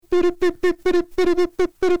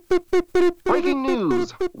Breaking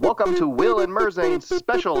news! Welcome to Will and Merzane's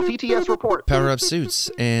special TTS report. Power up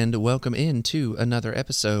suits, and welcome into another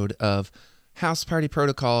episode of House Party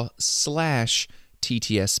Protocol /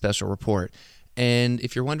 TTS special report. And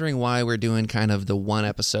if you're wondering why we're doing kind of the one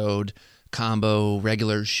episode combo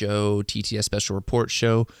regular show TTS special report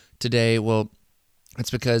show today, well,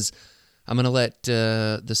 it's because I'm going to let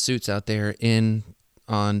the suits out there in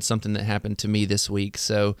on something that happened to me this week.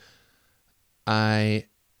 So I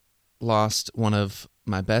lost one of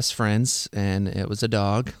my best friends, and it was a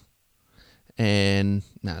dog. And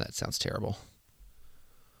no, that sounds terrible.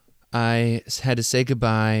 I had to say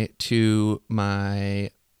goodbye to my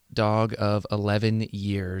dog of 11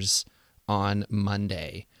 years on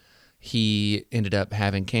Monday. He ended up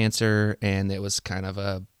having cancer, and it was kind of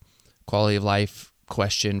a quality of life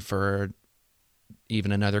question for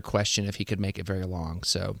even another question if he could make it very long.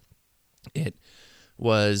 So it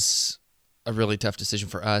was a really tough decision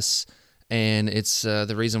for us, and it's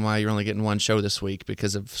the reason why you're only getting one show this week,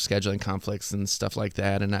 because of scheduling conflicts and stuff like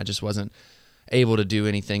that, and I just wasn't able to do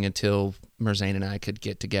anything until Merzane and I could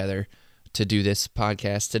get together to do this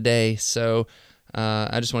podcast today. So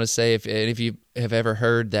I just want to say, if you have ever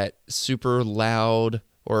heard that super loud,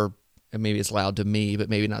 or maybe it's loud to me, but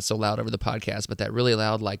maybe not so loud over the podcast, but that really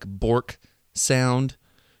loud like Bork sound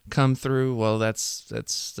come through, well, that's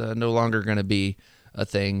no longer going to be a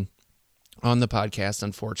thing on the podcast,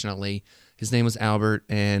 unfortunately. His name was Albert,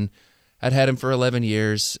 and I'd had him for 11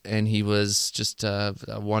 years, and he was just a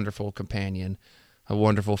wonderful companion, a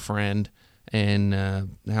wonderful friend, and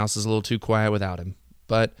the house is a little too quiet without him.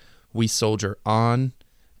 But we soldier on,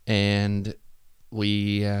 and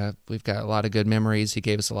we've got a lot of good memories. He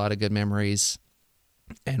gave us a lot of good memories,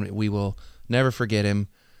 and we will never forget him.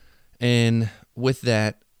 And with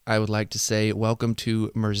that, I would like to say welcome to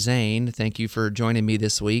Merzane. Thank you for joining me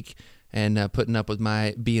this week and putting up with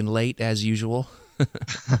my being late as usual.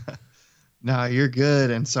 No, you're good,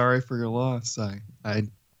 and sorry for your loss. I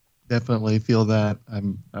definitely feel that.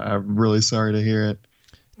 I'm really sorry to hear it.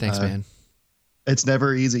 Thanks, man. It's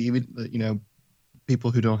never easy. Even people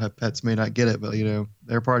who don't have pets may not get it, but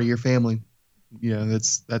they're part of your family.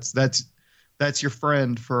 That's your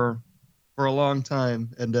friend for a long time,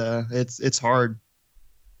 and it's hard.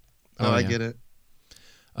 I get it.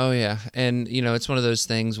 Oh yeah, and it's one of those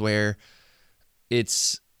things where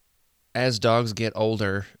it's, as dogs get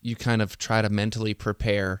older, you kind of try to mentally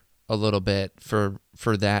prepare a little bit for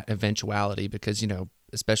that eventuality, because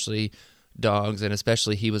especially dogs, and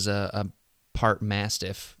especially he was a part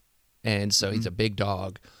Mastiff, and so he's a big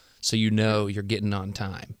dog, so you're getting on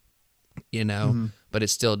time, but it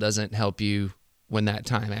still doesn't help you when that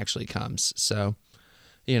time actually comes. So,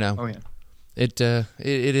 Oh yeah. It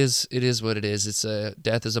is what it is. It's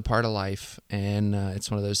death is a part of life, and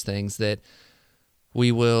it's one of those things that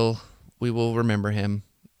we will remember him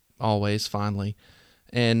always fondly.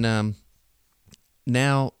 And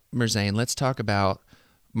now, Merzane, let's talk about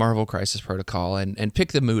Marvel Crisis Protocol and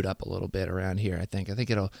pick the mood up a little bit around here. I think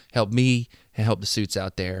it'll help me and help the suits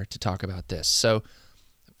out there to talk about this. So,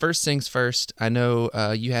 first things first, I know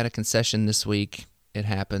you had a concession this week. It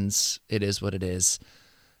happens. It is what it is.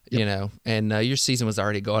 Yep. And your season was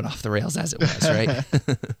already going off the rails as it was, right?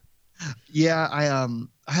 Yeah, I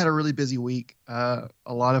had a really busy week. A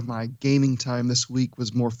lot of my gaming time this week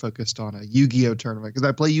was more focused on a Yu-Gi-Oh tournament, because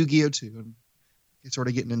I play Yu-Gi-Oh too, and sort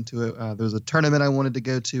of getting into it. There was a tournament I wanted to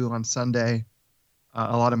go to on Sunday.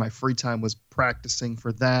 A lot of my free time was practicing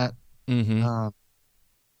for that. Mm-hmm.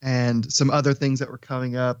 And some other things that were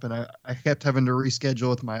coming up, and I kept having to reschedule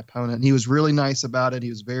with my opponent. And he was really nice about it. He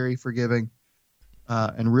was very forgiving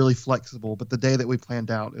and really flexible. But the day that we planned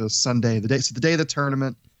out, it was Sunday. The day of the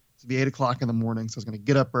tournament, it's be 8:00 in the morning. So I was going to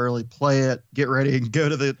get up early, play it, get ready, and go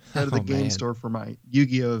to the game store for my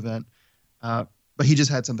Yu-Gi-Oh event. But he just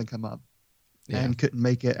had something come up and couldn't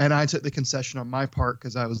make it. And I took the concession on my part,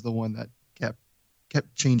 because I was the one that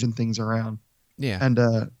kept changing things around. Yeah. And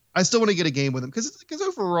I still want to get a game with him, because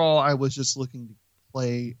overall I was just looking to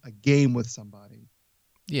play a game with somebody.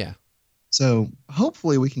 Yeah. So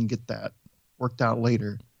hopefully we can get that worked out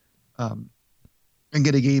later, and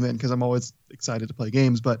get a game in, because I'm always excited to play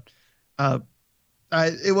games. But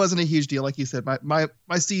it wasn't a huge deal, like you said. My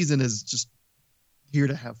season is just here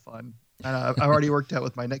to have fun, and I've already worked out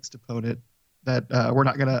with my next opponent that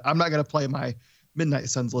I'm not gonna play my Midnight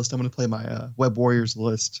Suns list. I'm gonna play my Web Warriors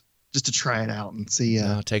list, just to try it out and see.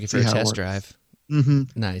 Take it for a test drive. Mm-hmm.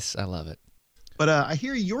 Nice, I love it. But I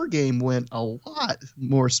hear your game went a lot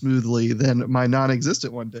more smoothly than my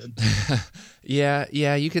non-existent one did. Yeah,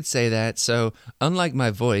 you could say that. So unlike my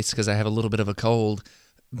voice, because I have a little bit of a cold,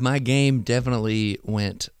 my game definitely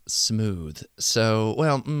went smooth. So,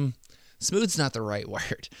 well, smooth's not the right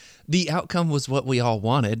word. The outcome was what we all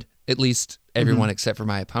wanted, at least everyone except for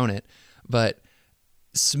my opponent. But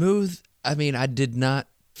smooth, I mean, I did not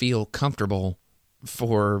feel comfortable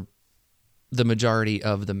for the majority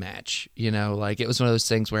of the match. You know, like it was one of those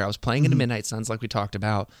things where I was playing into Midnight Suns like we talked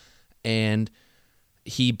about, and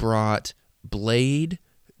he brought Blade,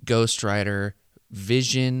 Ghost Rider,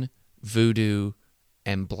 Vision, Voodoo,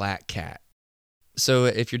 and Black Cat. So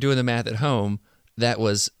if you're doing the math at home, that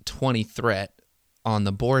was 20 threat on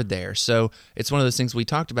the board there. So it's one of those things we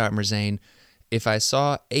talked about, Merzane. If I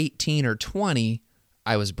saw 18 or 20,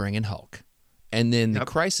 I was bringing Hulk. And then the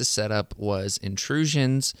Crisis setup was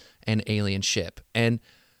Intrusions and Alien Ship. And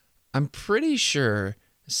I'm pretty sure,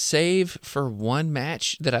 save for one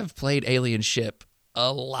match, that I've played Alien Ship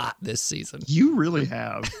a lot this season. You really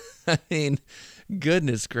have. I mean,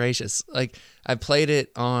 goodness gracious. Like, I played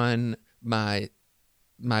it on my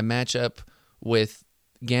matchup with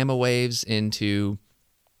Gamma Waves into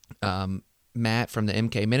Matt from the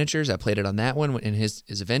MK Miniatures. I played it on that one in his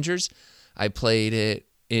Avengers. I played it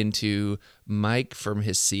into Mike from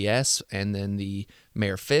his CS and then the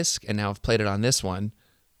Mayor Fisk, and now I've played it on this one.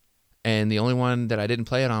 And the only one that I didn't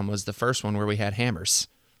play it on was the first one where we had hammers.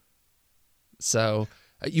 So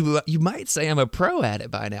you might say I'm a pro at it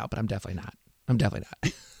by now, but I'm definitely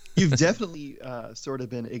not. You've definitely sort of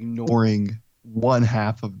been ignoring one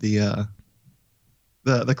half of the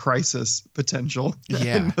Crisis potential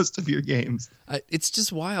in most of your games. It's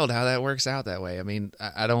just wild how that works out that way. I mean,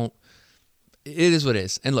 I don't. It is what it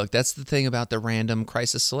is. And look, that's the thing about the random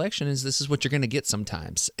Crisis selection, is this is what you're going to get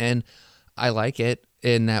sometimes. And I like it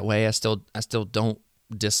in that way. I still don't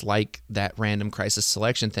dislike that random Crisis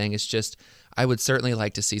selection thing. It's just I would certainly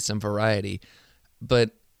like to see some variety.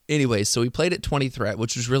 But anyway, so we played at 20 threat,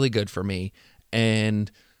 which was really good for me.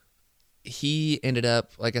 And he ended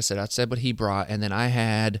up, like I said what he brought. And then I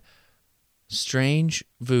had Strange,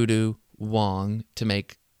 Voodoo, Wong to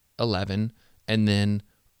make 11. And then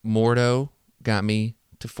Mordo got me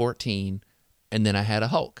to 14. And then I had a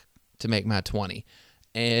Hulk to make my 20.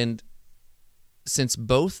 And since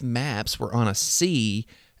both maps were on a C,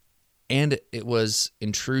 and it was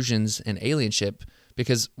Intrusions and Alien Ship,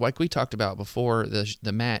 because like we talked about before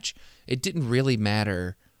the match, it didn't really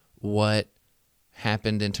matter what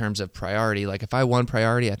happened in terms of priority. Like if I won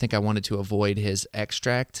priority, I think I wanted to avoid his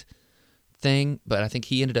extract thing, but I think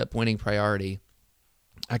he ended up winning priority.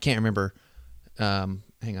 I can't remember. Hang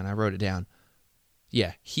on, I wrote it down.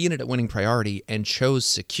 Yeah, he ended up winning priority and chose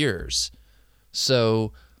Secures.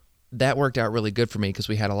 So that worked out really good for me because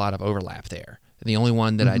we had a lot of overlap there. And the only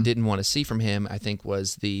one that I didn't want to see from him, I think,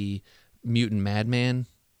 was the Mutant Madman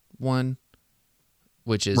one,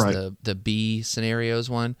 which is the B scenarios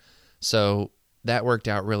one. So that worked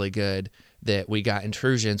out really good that we got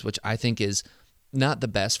Intrusions, which I think is not the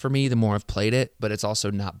best for me the more I've played it, but it's also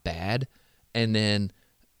not bad. And then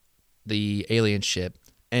the Alien Ship.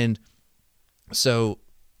 And so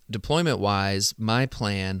deployment-wise, my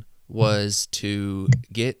plan was to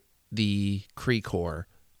get the Kree Corps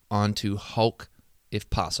onto Hulk if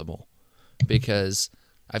possible, because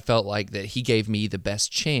I felt like that he gave me the best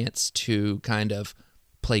chance to kind of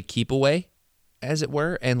play keep away, as it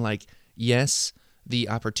were. And like, yes, the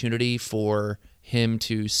opportunity for him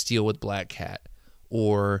to steal with Black Cat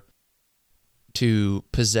or to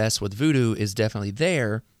possess with Voodoo is definitely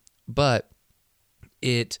there, but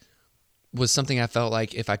it was something I felt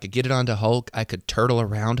like if I could get it onto Hulk, I could turtle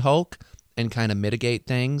around Hulk and kind of mitigate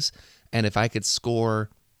things. And if I could score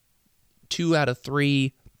 2 out of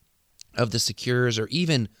 3 of the Secures, or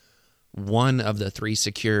even 1 of the 3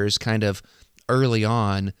 Secures kind of early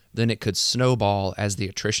on, then it could snowball as the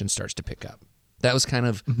attrition starts to pick up. That was kind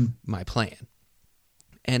of my plan.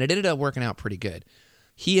 And it ended up working out pretty good.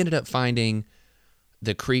 He ended up finding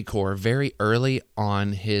the Kree Corps very early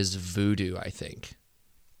on his Voodoo, I think,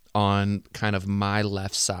 on kind of my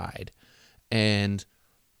left side. And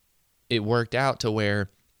it worked out to where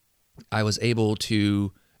I was able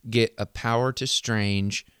to get a power to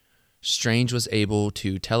Strange. Strange was able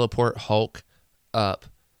to teleport Hulk up,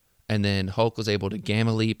 and then Hulk was able to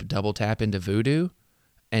Gamma Leap, double tap into Voodoo,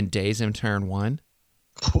 and daze him turn 1.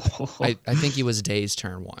 I think he was dazed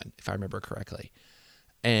turn 1, if I remember correctly.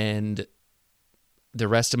 And the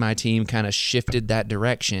rest of my team kind of shifted that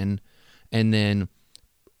direction and then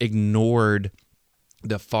ignored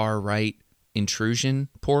the far right intrusion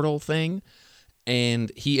portal thing.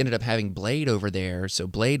 And he ended up having Blade over there. So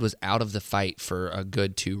Blade was out of the fight for a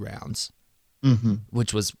good 2 rounds,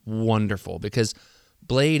 which was wonderful because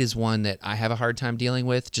Blade is one that I have a hard time dealing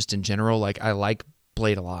with just in general. Like, I like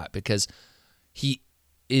Blade a lot because he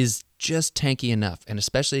is just tanky enough, and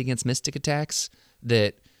especially against mystic attacks,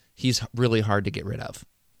 that he's really hard to get rid of.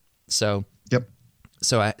 So Yep.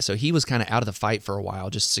 So he was kind of out of the fight for a while,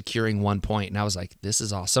 just securing 1 point, and I was like, this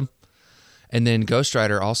is awesome. And then Ghost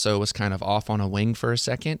Rider also was kind of off on a wing for a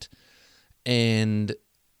second, and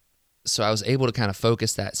so I was able to kind of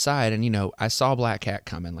focus that side. And I saw Black Cat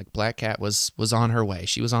coming. Like, Black Cat was on her way.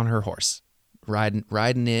 She was on her horse,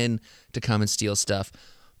 riding in to come and steal stuff.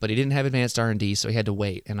 But he didn't have advanced R&D, so he had to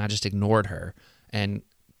wait. And I just ignored her and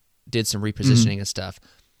did some repositioning and stuff.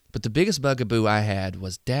 But the biggest bugaboo I had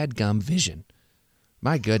was dadgum Vision.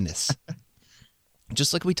 My goodness.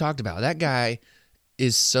 Just like we talked about, that guy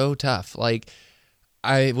is so tough. Like,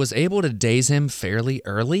 I was able to daze him fairly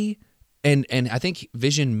early, and I think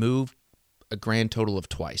Vision moved a grand total of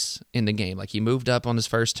twice in the game. Like, he moved up on his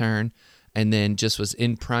first turn and then just was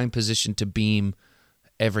in prime position to beam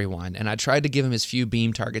everyone. And I tried to give him as few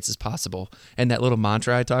beam targets as possible. And that little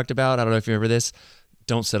mantra I talked about, I don't know if you remember this,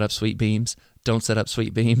 don't set up sweet beams. Don't set up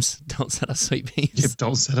sweet beams. Don't set up sweet beams. Yep,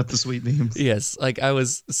 don't set up the sweet beams. Yes, like I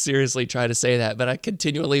was seriously trying to say that, but I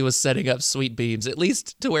continually was setting up sweet beams, at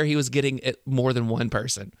least to where he was getting it more than one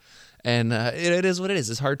person. And it is what it is.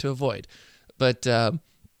 It's hard to avoid. But I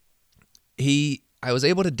was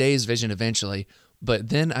able to daze Vision eventually, but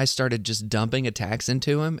then I started just dumping attacks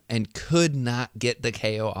into him and could not get the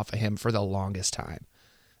KO off of him for the longest time.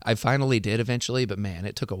 I finally did eventually, but man,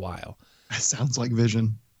 it took a while. That sounds like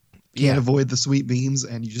Vision. Can't avoid the sweet beams,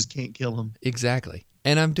 and you just can't kill him. Exactly.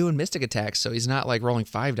 And I'm doing mystic attacks, so he's not like rolling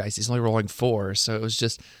 5 dice. He's only rolling 4. So it was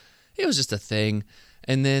just a thing.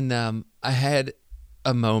 And then I had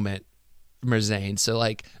a moment, Merzane. So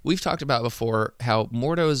like we've talked about before, how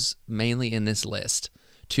Mordo's mainly in this list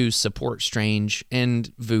to support Strange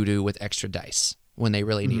and Voodoo with extra dice when they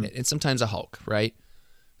really need it. And sometimes a Hulk, right?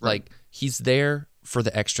 Like he's there for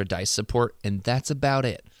the extra dice support, and that's about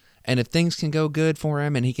it. And if things can go good for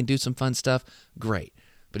him and he can do some fun stuff, great.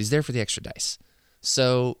 But he's there for the extra dice.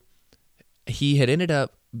 So he had ended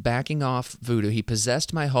up backing off Voodoo. He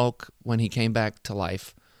possessed my Hulk when he came back to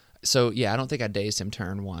life. So, yeah, I don't think I dazed him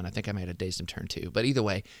turn 1. I think I might have dazed him turn 2. But either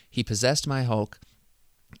way, he possessed my Hulk,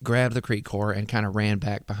 grabbed the Creek Core, and kind of ran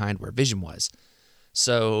back behind where Vision was.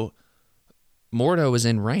 So Mordo was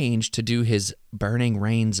in range to do his Burning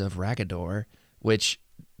Rains of Ragador, which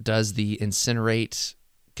does the Incinerate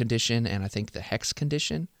condition and I think the Hex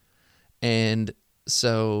condition. And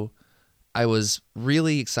so I was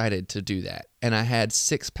really excited to do that. And I had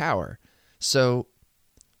 6 power. So,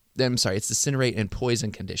 I'm sorry, it's the Incinerate and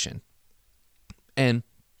Poison condition. And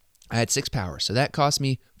I had 6 power. So that cost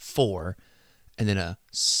me 4. And then a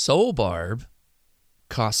Soul Barb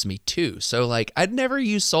cost me 2. So like I'd never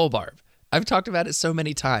used Soul Barb. I've talked about it so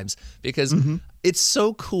many times because it's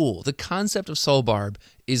so cool. The concept of Soul Barb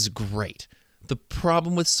is great. The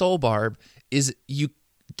problem with Soul Barb is you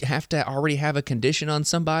have to already have a condition on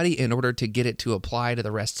somebody in order to get it to apply to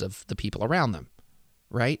the rest of the people around them,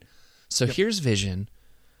 right? So here's Vision,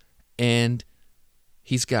 and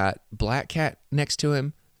he's got Black Cat next to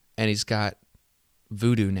him, and he's got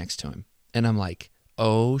Voodoo next to him. And I'm like,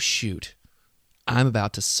 oh, shoot. I'm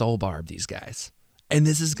about to Soul Barb these guys. And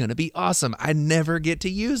this is going to be awesome. I never get to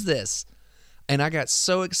use this. And I got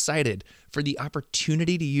so excited for the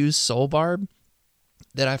opportunity to use Soul Barb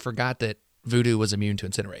that I forgot that Voodoo was immune to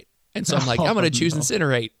Incinerate. And so I'm like, I'm going to choose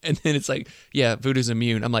Incinerate. And then it's like, yeah, Voodoo's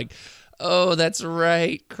immune. I'm like, oh, that's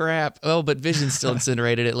right. Crap. Oh, but Vision's still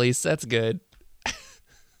incinerated at least. That's good.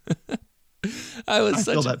 I was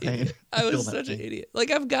such an idiot.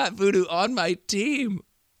 Like, I've got Voodoo on my team.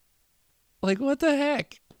 Like, what the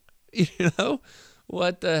heck? You know?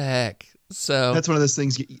 What the heck? So that's one of those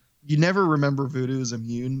things you never remember Voodoo is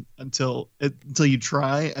immune until you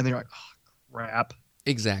try, and then you're like, oh, crap.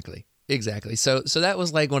 Exactly. So that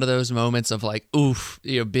was like one of those moments of like, oof,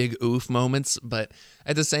 big oof moments. But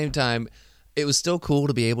at the same time, it was still cool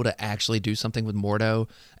to be able to actually do something with Mordo.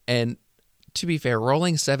 And to be fair,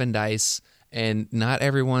 rolling 7 dice, and not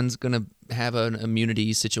everyone's going to have an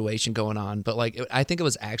immunity situation going on. But like, I think it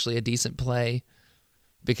was actually a decent play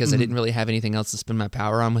because I didn't really have anything else to spend my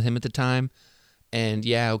power on with him at the time. And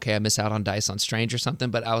yeah, okay, I miss out on dice on Strange or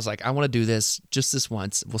something, but I was like, I want to do this just this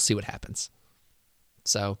once. We'll see what happens.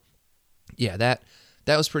 So yeah, that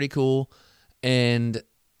was pretty cool. And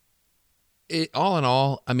it, all in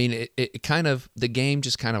all, I mean, it kind of, the game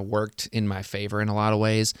just kind of worked in my favor in a lot of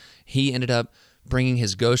ways. He ended up bringing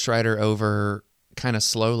his Ghost Rider over kind of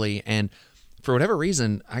slowly. And for whatever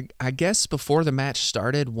reason, I guess before the match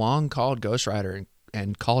started, Wong called Ghost Rider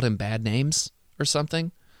and called him bad names or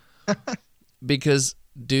something. Because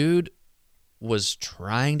dude was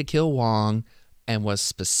trying to kill Wong and was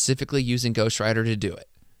specifically using Ghost Rider to do it.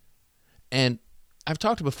 And I've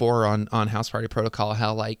talked before on House Party Protocol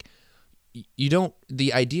how like you don't,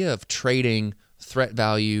 the idea of trading threat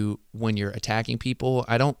value when you're attacking people,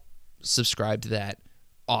 I don't subscribe to that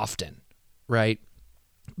often, right?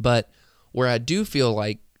 But where I do feel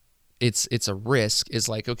like it's a risk is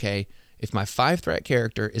like, okay, if my 5-threat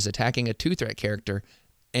character is attacking a 2-threat character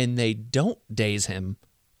and they don't daze him,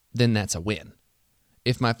 then that's a win.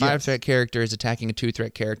 If my 5-threat character is attacking a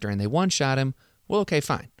 2-threat character and they one-shot him, well, okay,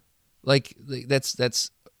 fine. Like that's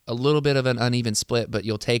a little bit of an uneven split, but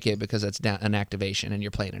you'll take it because that's an activation and you're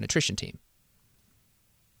playing an attrition team.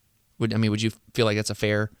 Would you feel like that's a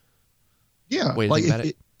fair way to think about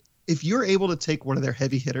it? If you're able to take one of their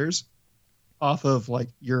heavy hitters off of like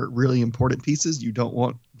your really important pieces you don't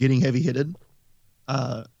want getting heavy hitted,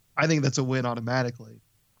 I think that's a win automatically.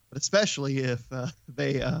 But especially if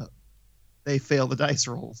they fail the dice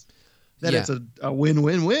rolls, then it's a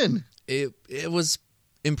win-win-win. It was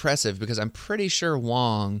impressive because I'm pretty sure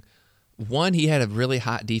Wong, 1, he had a really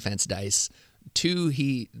hot defense dice. 2,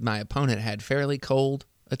 my opponent had fairly cold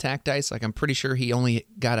attack dice. Like I'm pretty sure he only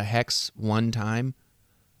got a hex 1 time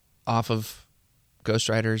off of Ghost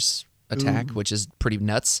Rider's attack, which is pretty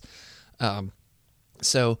nuts.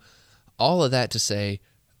 So all of that to say,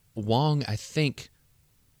 Wong, I think,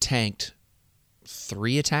 tanked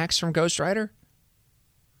 3 attacks from Ghost Rider.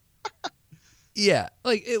 Yeah,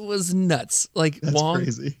 like it was nuts. Like that's Wong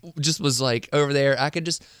crazy. Just was like over there. I could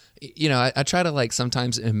just, I try to like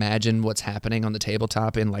sometimes imagine what's happening on the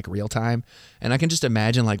tabletop in like real time, and I can just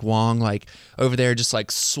imagine like Wong like over there just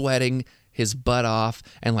like sweating his butt off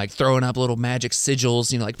and like throwing up little magic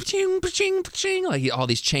sigils, like pa-ching, pa-ching, pa-ching, like all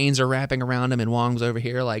these chains are wrapping around him, and Wong's over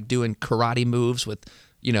here like doing karate moves with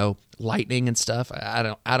lightning and stuff.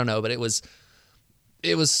 I don't know, but it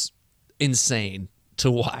was insane to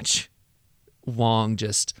watch Wong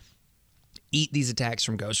just eat these attacks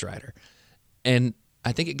from Ghost Rider. And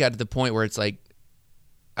I think it got to the point where it's like,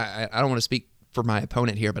 I don't want to speak for my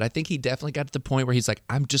opponent here, but I think he definitely got to the point where he's like,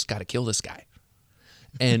 I'm just got to kill this guy.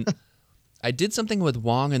 And I did something with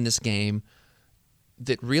Wong in this game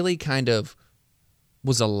that really kind of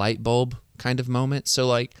was a light bulb kind of moment. So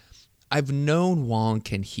like, I've known Wong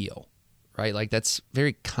can heal, right? Like that's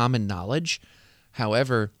very common knowledge.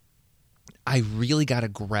 However, I really got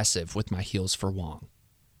aggressive with my heals for Wong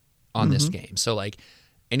on this game. So like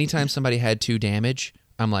anytime somebody had 2 damage,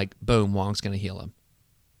 I'm like, boom, Wong's going to heal him.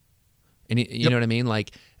 And you know what I mean?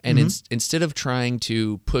 Like, and instead of trying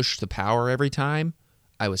to push the power every time,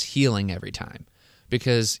 I was healing every time.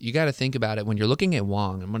 Because you got to think about it when you're looking at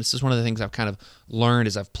Wong, and this is one of the things I've kind of learned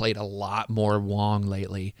as I've played a lot more Wong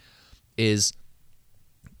lately, is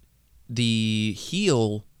the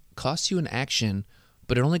heal costs you an action,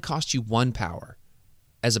 but it only costs you 1 power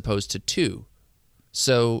as opposed to 2.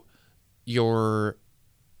 So your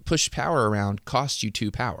push power around costs you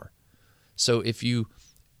 2 power. So if you,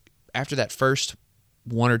 after that first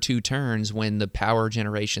 1 or 2 turns, when the power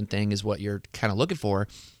generation thing is what you're kind of looking for,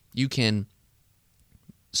 you can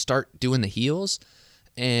start doing the heals.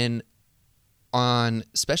 And on,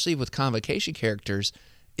 especially with convocation characters,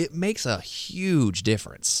 it makes a huge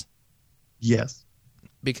difference. Yes.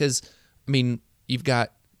 Because, I mean, you've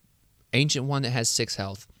got Ancient One that has 6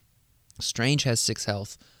 health. Strange has 6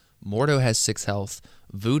 health. Mordo has 6 health.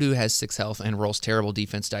 Voodoo has 6 health and rolls terrible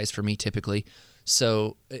defense dice for me typically.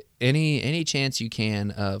 So any chance you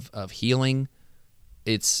can of healing,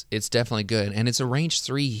 it's definitely good. And it's a range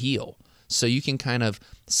 3 heal. So you can kind of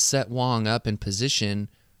set Wong up in position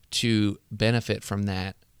to benefit from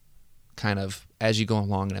that kind of as you go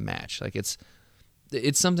along in a match. Like it's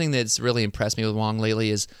something that's really impressed me with Wong lately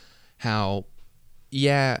is how,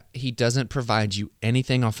 he doesn't provide you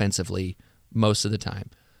anything offensively most of the time.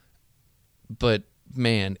 But,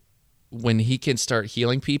 man, when he can start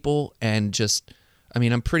healing people and just, I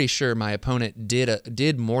mean, I'm pretty sure my opponent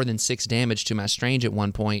did more than 6 damage to my Strange at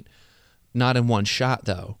one point, not in one shot,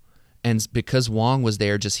 though. And because Wong was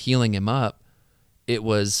there just healing him up, it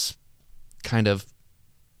was kind of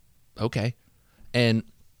okay. And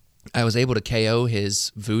I was able to KO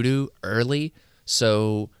his Voodoo early,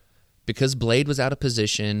 so because Blade was out of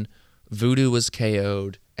position, Voodoo was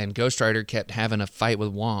KO'd, and Ghost Rider kept having a fight with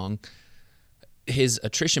Wong, his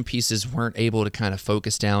attrition pieces weren't able to kind of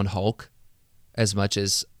focus down Hulk as much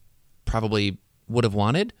as probably would have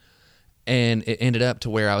wanted, and it ended up to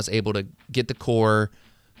where I was able to get the core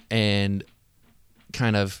and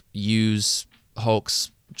kind of use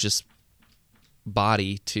Hulk's just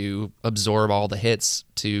body to absorb all the hits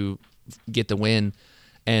to get the win.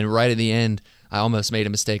 And right at the end, I almost made a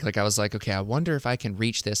mistake. Like I was like, okay, I wonder if I can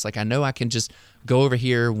reach this. Like I know I can just go over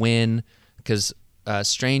here, win, because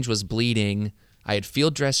Strange was bleeding I had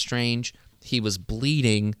field dressed Strange. He was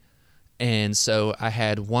bleeding, and so I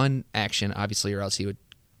had one action, obviously, or else he would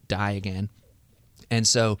die again. And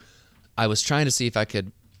so I was trying to see if I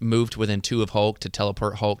could move to within 2 of Hulk to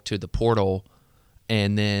teleport Hulk to the portal,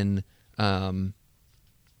 and then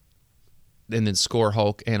score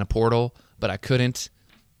Hulk and a portal, but I couldn't.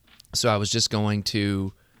 So I was just going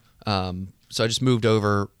to, so I just moved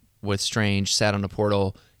over with Strange, sat on the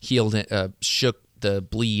portal, healed it, shook the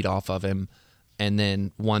bleed off of him, and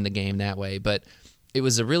then won the game that way. But it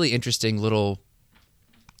was a really interesting little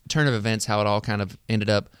turn of events, how it all kind of ended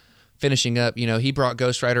up finishing up. You know, he brought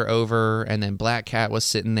Ghost Rider over, and then Black Cat was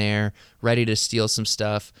sitting there ready to steal some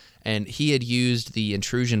stuff, and he had used the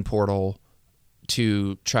intrusion portal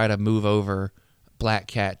to try to move over Black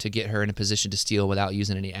Cat to get her in a position to steal without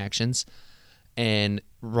using any actions, and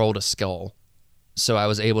rolled a skull. So I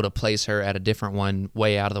was able to place her at a different one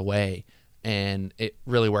way out of the way, and it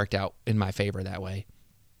really worked out in my favor that way.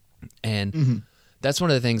 And that's one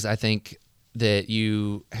of the things I think that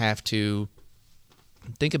you have to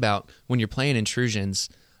think about when you're playing intrusions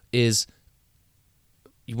is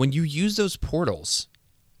when you use those portals,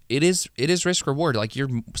 it is risk reward. Like, you're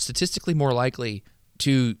statistically more likely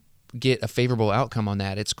to get a favorable outcome on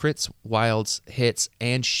that. It's crits, wilds, hits,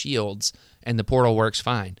 and shields, and the portal works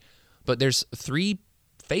fine. But there's 3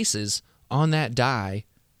 faces on that die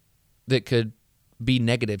that could be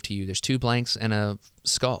negative to you. There's 2 blanks and a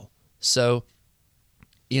skull. So,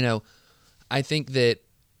 you know, I think that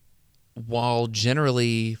while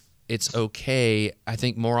generally it's okay, I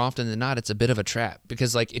think more often than not it's a bit of a trap,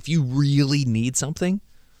 because like if you really need something,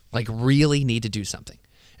 like really need to do something,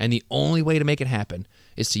 and the only way to make it happen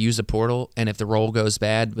is to use a portal, and if the roll goes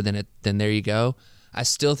bad, but then there you go. I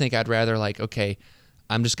still think I'd rather like, okay,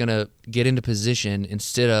 I'm just going to get into position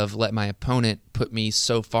instead of let my opponent put me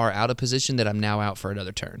so far out of position that I'm now out for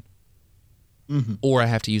another turn. Or I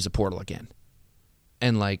have to use a portal again.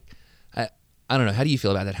 And like, I don't know. How do you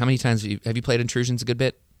feel about that? How many times have you played Intrusions a good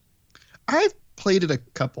bit? I've played it a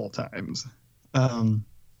couple times.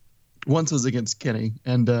 Once was against Kenny,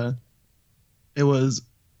 and it was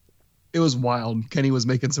wild. Kenny was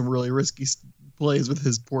making some really risky plays with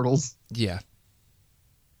his portals. Yeah.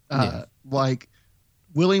 Like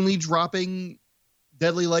willingly dropping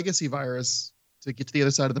Deadly Legacy Virus to get to the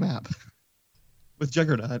other side of the map with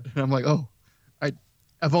Juggernaut. And I'm like, oh,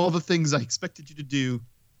 of all the things I expected you to do,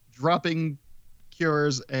 dropping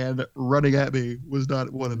cures and running at me was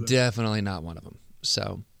not one of them. Definitely not one of them.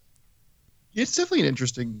 So it's definitely an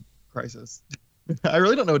interesting crisis. I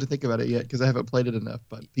really don't know what to think about it yet because I haven't played it enough,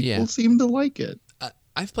 but people seem to like it.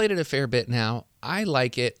 I've played it a fair bit now. I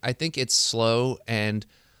like it. I think it's slow, and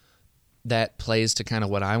that plays to kind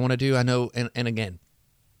of what I want to do. I know, and again,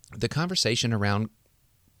 the conversation around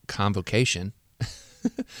Convocation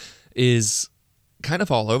is kind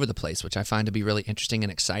of all over the place, which I find to be really interesting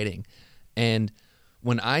and exciting. And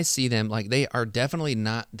when I see them, like, they are definitely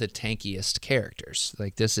not the tankiest characters.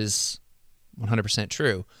 Like, this is 100%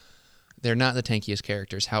 true. They're not the tankiest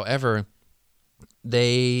characters. However,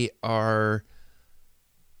 they are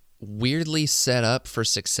weirdly set up for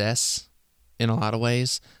success in a lot of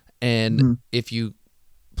ways. And if you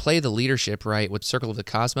play the leadership right with Circle of the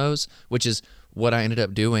Cosmos, which is what I ended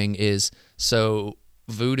up doing, is so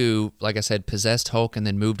Voodoo, like I said, possessed Hulk and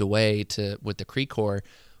then moved away with the Kree Corps.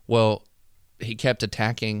 Well, he kept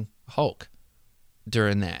attacking Hulk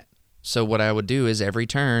during that. So what I would do is every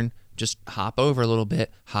turn, just hop over a little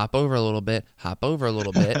bit, hop over a little bit, hop over a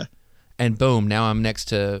little bit, and boom, now I'm next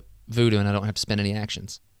to Voodoo and I don't have to spend any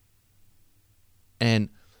actions. And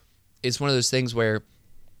it's one of those things where,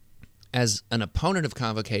 as an opponent of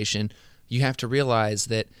Convocation, you have to realize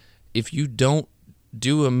that if you don't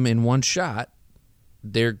do them in one shot,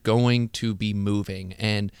 they're going to be moving,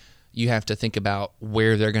 and you have to think about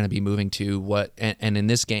where they're going to be moving to. And in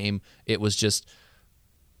this game, it was just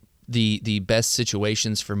the best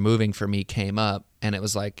situations for moving for me came up, and it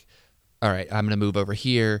was like, all right, I'm going to move over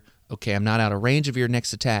here. Okay, I'm not out of range of your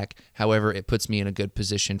next attack. However, it puts me in a good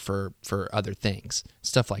position for other things,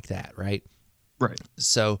 stuff like that, right? Right.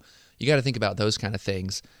 So you got to think about those kind of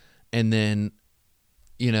things. And then,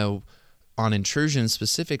 on Intrusion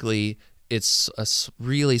specifically, it's a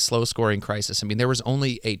really slow scoring crisis. I mean, there was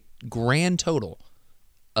only a grand total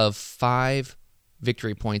of 5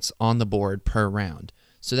 victory points on the board per round.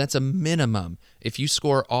 So that's a minimum. If you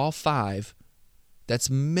score all 5, that's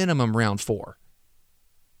minimum round 4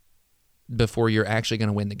 before you're actually going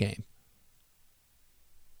to win the game.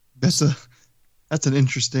 That's an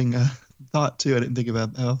interesting thought too. I didn't think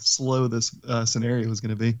about how slow this scenario was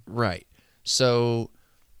going to be. Right. So,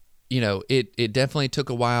 it definitely took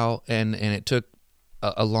a while, and it took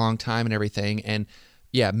a long time and everything. And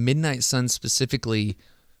yeah, Midnight Suns specifically,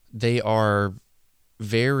 they are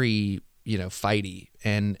very, fighty.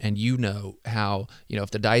 And how,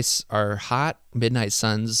 if the dice are hot, Midnight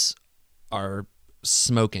Suns are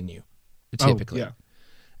smoking you typically. Oh, yeah.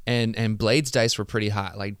 And Blade's dice were pretty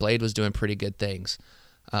hot. Like Blade was doing pretty good things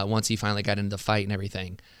once he finally got into the fight and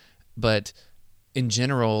everything. But in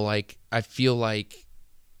general, like I feel like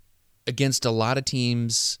against a lot of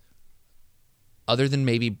teams, other than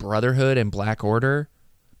maybe Brotherhood and Black Order,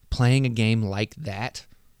 playing a game like that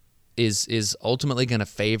is ultimately going to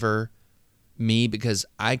favor me because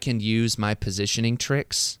I can use my positioning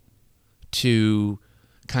tricks to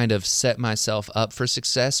kind of set myself up for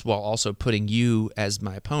success while also putting you as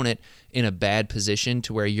my opponent in a bad position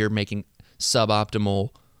to where you're making suboptimal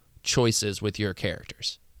choices with your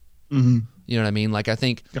characters. Mm-hmm. You know what I mean? Like I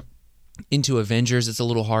think into Avengers, it's a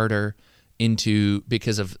little harder.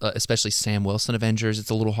 Because of especially Sam Wilson Avengers, it's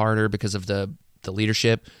a little harder because of the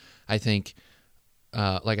leadership. I think,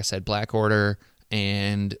 like I said, Black Order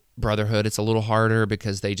and Brotherhood, it's a little harder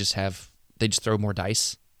because they just throw more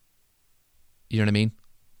dice. You know what I mean?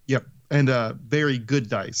 Yep, and very good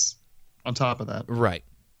dice on top of that. Right.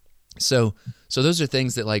 So those are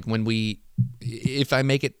things that like if I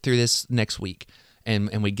make it through this next week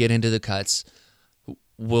and we get into the cuts,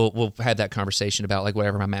 we'll have that conversation about like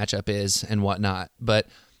whatever my matchup is and whatnot. But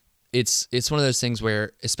it's one of those things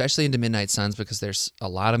where, especially into Midnight Suns, because there's a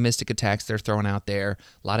lot of mystic attacks they're throwing out there,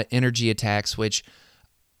 a lot of energy attacks, which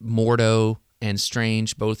Mordo and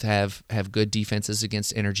Strange both have good defenses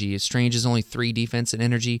against energy. Strange is only 3 defense and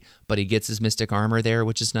energy, but he gets his mystic armor there,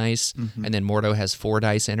 which is nice. Mm-hmm. And then Mordo has 4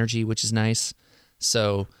 dice energy, which is nice.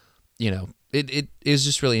 So, it is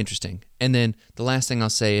just really interesting. And then the last thing I'll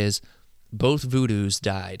say is both Voodoos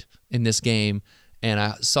died in this game. And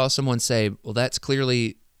I saw someone say, well, that's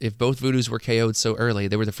clearly, if both Voodoos were KO'd so early,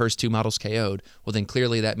 they were the first 2 models KO'd, well, then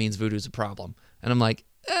clearly that means Voodoo's a problem. And I'm like,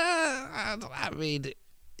 I mean,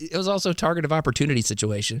 it was also a target of opportunity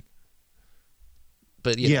situation.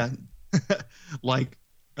 But yeah. Like,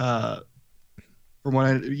 from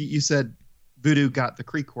what you said, Voodoo got the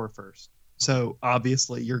Kree Core first. So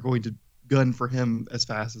obviously you're going to gun for him as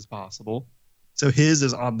fast as possible. So his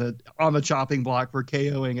is on the chopping block for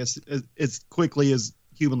KOing as quickly as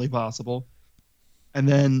humanly possible. And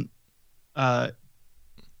then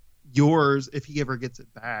yours, if he ever gets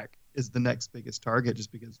it back, is the next biggest target,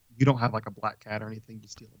 just because you don't have like a Black Cat or anything to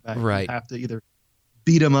steal it back. Right. You have to either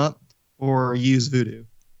beat him up or use Voodoo.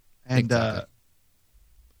 And exactly.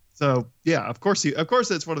 So yeah, of course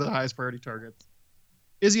it's one of the highest priority targets.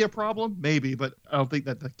 Is he a problem? Maybe, but I don't think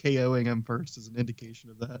that the KOing him first is an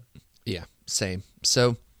indication of that. Yeah, same.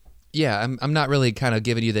 So, yeah, I'm not really kind of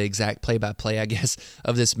giving you the exact play-by-play, I guess,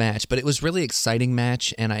 of this match, but it was really exciting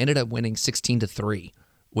match, and I ended up winning 16-3,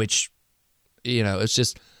 which, it's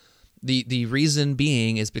just the reason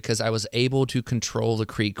being is because I was able to control the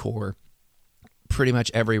Kree Core pretty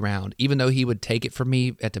much every round. Even though he would take it from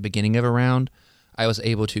me at the beginning of a round, I was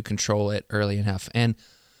able to control it early enough. And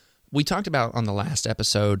we talked about on the last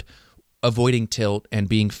episode avoiding tilt and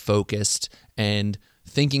being focused and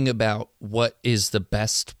thinking about what is the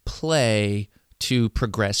best play to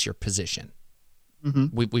progress your position.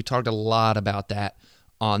 Mm-hmm. We've talked a lot about that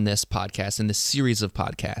on this podcast, in this series of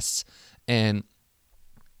podcasts. And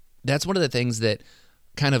that's one of the things that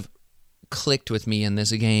kind of clicked with me in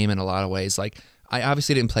this game in a lot of ways. Like, I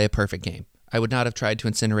obviously didn't play a perfect game. I would not have tried to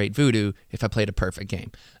incinerate Voodoo if I played a perfect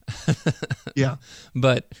game. Yeah.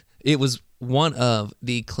 But it was one of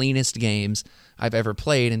the cleanest games I've ever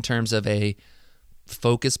played in terms of a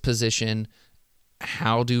focus position.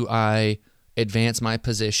 How do I advance my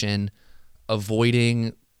position,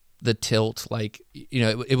 avoiding the tilt? Like,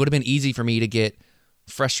 it would have been easy for me to get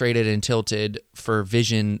frustrated and tilted for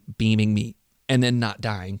Vision beaming me and then not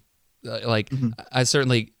dying. Mm-hmm. I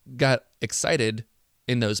certainly got excited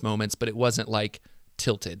in those moments, but it wasn't like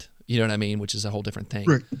tilted, you know what I mean? Which is a whole different thing.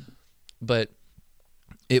 Right. But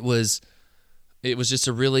it was just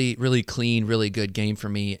a really, really clean, really good game for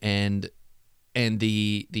me. And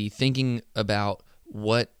the thinking about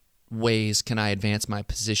what ways can I advance my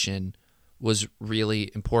position was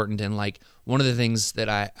really important. And like one of the things that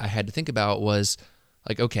I had to think about was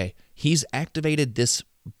like, okay, he's activated this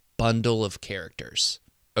bundle of characters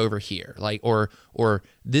over here, like or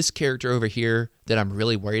this character over here that I'm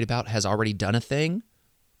really worried about has already done a thing,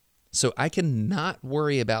 so I can not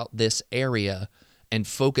worry about this area and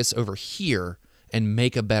focus over here and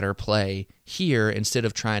make a better play here instead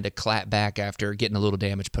of trying to clap back after getting a little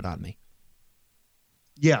damage put on me.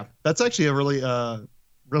 Yeah, that's actually a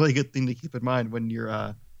really good thing to keep in mind when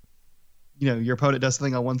you're your opponent does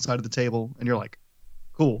something on one side of the table and you're like,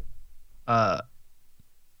 cool. I'm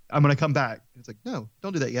gonna come back. It's like, no,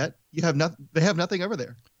 don't do that yet. You have nothing. They have nothing over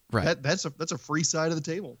there. Right. That's a free side of the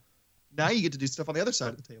table. Now you get to do stuff on the other side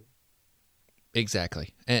of the table.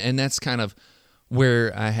 Exactly. And that's kind of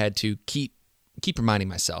where I had to keep reminding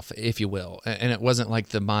myself, if you will. And it wasn't like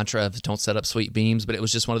the mantra of don't set up sweet beams, but it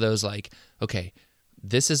was just one of those like, okay,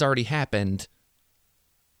 this has already happened.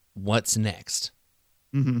 What's next?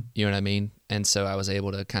 Mm-hmm. You know what I mean? And so I was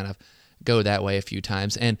able to kind of go that way a few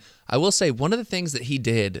times. And I will say one of the things that he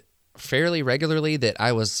did fairly regularly that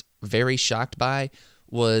I was very shocked by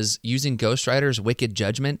was using Ghost Rider's Wicked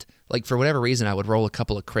Judgment. Like, for whatever reason, I would roll a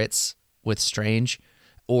couple of crits with Strange,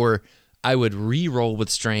 or I would re-roll with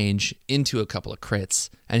Strange into a couple of crits,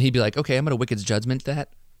 and he'd be like, okay, I'm going to Wicked Judgment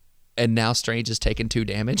that, and now Strange has taken 2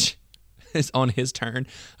 damage on his turn,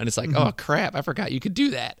 and it's like, oh, crap, I forgot you could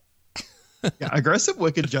do that. Yeah, aggressive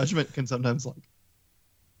Wicked Judgment can sometimes like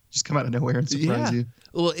just come out of nowhere and surprise you.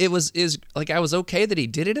 Well, it was like I was okay that he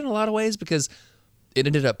did it in a lot of ways because it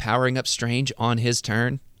ended up powering up Strange on his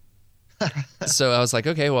turn. So I was like,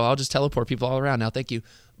 okay, well, I'll just teleport people all around now. Thank you.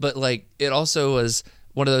 But like, it also was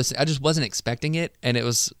one of those, I just wasn't expecting it. And it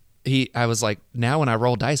was, I was like, now when I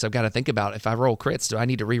roll dice, I've got to think about if I roll crits, do I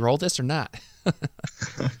need to re-roll this or not?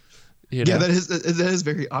 You know? Yeah, that is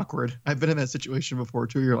very awkward. I've been in that situation before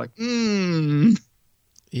too. You're like,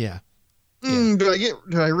 Yeah.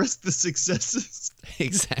 do I risk the successes?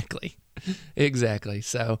 Exactly.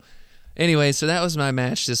 So anyway, so that was my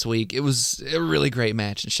match this week. It was a really great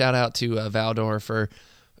match. And shout out to Valdor for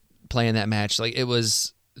playing that match. Like, it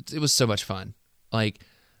was so much fun. Like,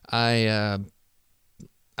 it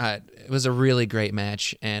was a really great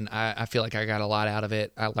match, and I feel like I got a lot out of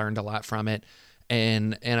it. I learned a lot from it.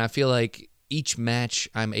 And I feel like each match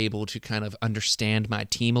I'm able to kind of understand my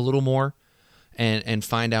team a little more and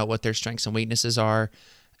find out what their strengths and weaknesses are.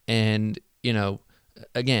 And, you know,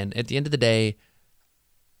 again, at the end of the day,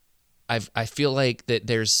 I feel like that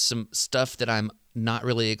there's some stuff that I'm not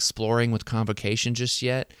really exploring with Convocation just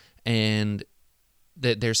yet, and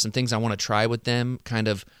that there's some things I want to try with them kind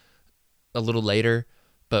of a little later,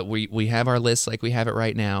 but we have our list like we have it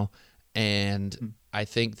right now, and I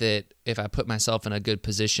think that if I put myself in a good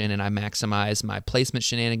position and I maximize my placement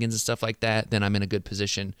shenanigans and stuff like that, then I'm in a good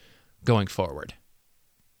position going forward.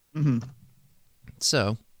 Mm-hmm.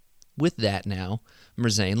 So, with that now,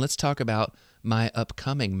 Merzane, let's talk about my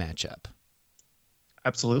upcoming matchup.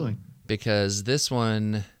 Absolutely. Because this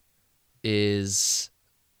one is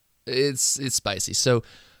it's spicy. So,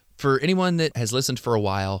 for anyone that has listened for a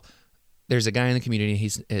while, there's a guy in the community,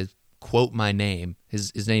 he's quote my name.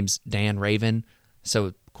 His name's Dan Raven.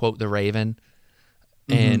 So quote the Raven,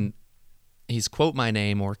 and he's quote my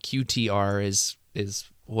name, or QTR is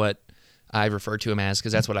what I refer to him as,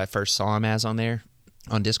 because that's what I first saw him as on there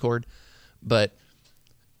on Discord. But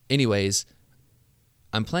anyways,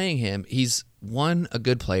 I'm playing him. He's one, a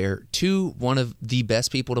good player, two, one of the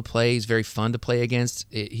best people to play. He's very fun to play against.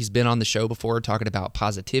 He's been on the show before talking about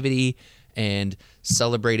positivity and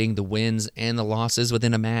celebrating the wins and the losses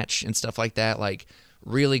within a match and stuff like that. Like,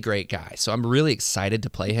 really great guy. So I'm really excited to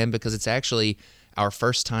play him because it's actually our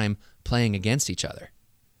first time playing against each other.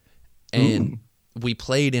 And we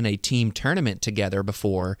played in a team tournament together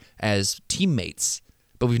before as teammates,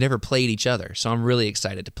 but we've never played each other. So I'm really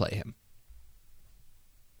excited to play him.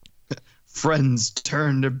 Friends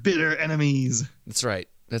turn to bitter enemies. That's right.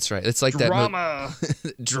 It's like drama.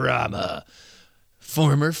 That drama.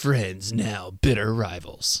 Former friends, now bitter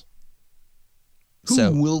rivals.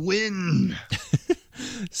 Who will win?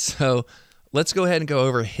 So let's go ahead and go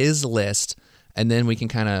over his list, and then we can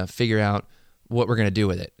kind of figure out what we're going to do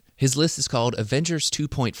with it. His list is called Avengers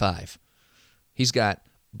 2.5. He's got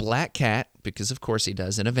Black Cat, because of course he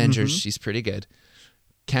does. In Avengers, she's pretty good.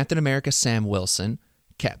 Captain America Sam Wilson,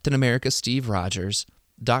 Captain America Steve Rogers,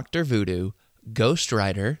 Dr. Voodoo, Ghost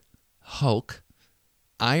Rider, Hulk,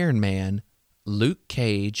 Iron Man, Luke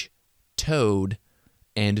Cage, Toad,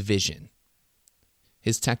 and Vision.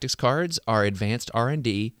 His tactics cards are Advanced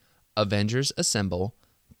R&D, Avengers Assemble,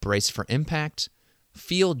 Brace for Impact,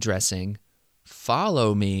 Field Dressing,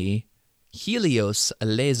 Follow Me, Helios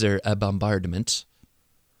Laser Bombardment,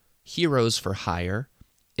 Heroes for Hire,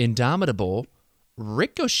 Indomitable,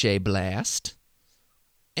 Ricochet Blast,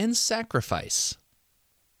 and Sacrifice.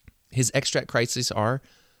 His extract crises are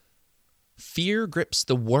Fear Grips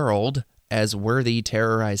the World as Worthy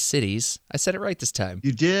Terrorize Cities. I said it right this time.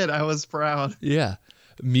 You did. I was proud. Yeah.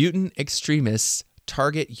 Mutant Extremists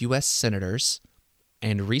Target U.S. Senators,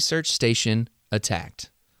 and Research Station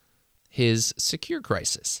Attacked. His Secure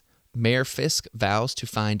Crisis. Mayor Fisk vows to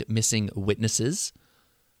find missing witnesses.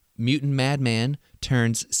 Mutant Madman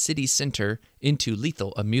turns city center into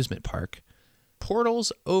lethal amusement park.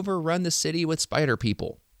 Portals overrun the city with spider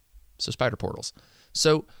people. So spider portals.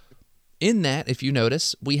 So in that, if you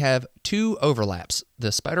notice, we have 2 overlaps,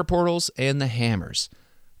 the spider portals and the hammers.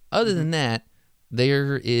 Other than that,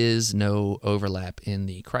 there is no overlap in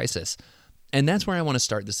the crisis. And that's where I want to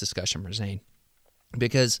start this discussion, Merzane,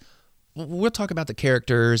 because we'll talk about the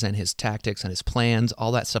characters and his tactics and his plans,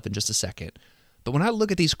 all that stuff in just a second. But when I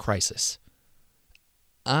look at these crises,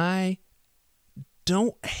 I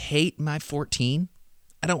don't hate my 14.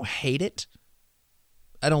 I don't hate it.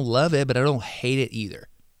 I don't love it, but I don't hate it either.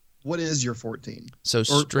 What is your 14? So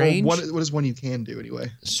Strange. What is one you can do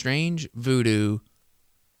anyway? Strange, Voodoo,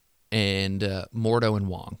 and Mordo and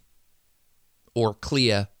Wong. Or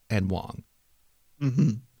Clea and Wong.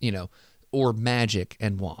 Mm-hmm. Or Magic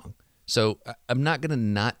and Wong. So I'm not going to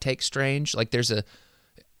not take Strange. Like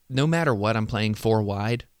no matter what, I'm playing 4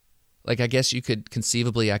 wide. Like I guess you could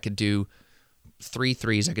conceivably, I could do 3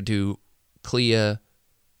 threes. I could do Clea,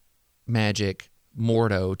 Magic,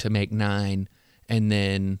 Mordo to make 9, and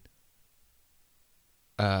then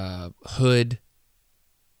Hood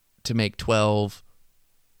to make 12,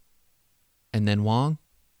 and then Wong.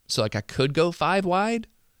 So like I could go 5 wide,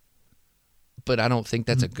 but I don't think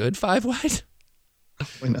that's a good 5 wide.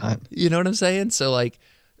 Why not? You know what I'm saying? So like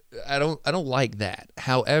I don't like that.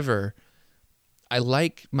 However, I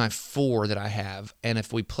like my 4 that I have, and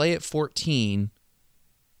if we play at 14,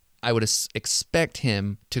 I would expect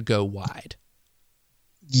him to go wide.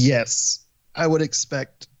 Yes, I would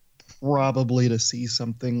expect probably to see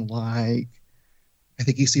something like, I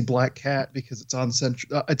think you see Black Cat because it's on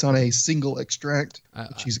it's on a single extract,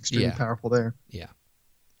 which he's extremely powerful there. Yeah.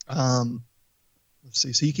 Let's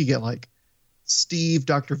see. So you could get like Steve,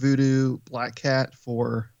 Dr. Voodoo, Black Cat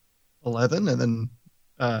for 11, and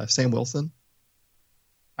then Sam Wilson,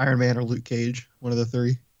 Iron Man, or Luke Cage, one of the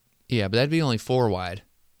 3. Yeah, but that'd be only 4 wide.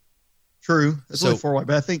 True. It's only 4 wide,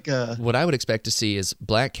 but I think... what I would expect to see is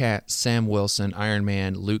Black Cat, Sam Wilson, Iron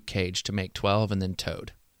Man, Luke Cage to make 12, and then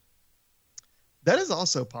Toad. That is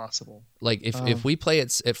also possible. Like, if we play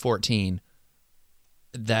it at 14,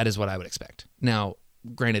 that is what I would expect. Now,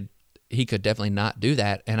 granted, he could definitely not do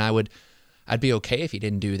that, and I'd be okay if he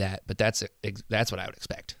didn't do that, but that's what I would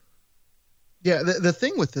expect. Yeah, the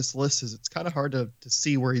thing with this list is it's kind of hard to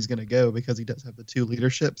see where he's going to go because he does have the 2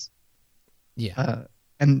 leaderships. Yeah.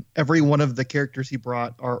 And every one of the characters he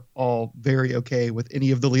brought are all very okay with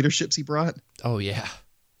any of the leaderships he brought. Oh yeah.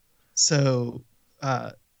 So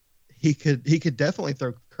he could definitely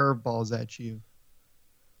throw curveballs at you.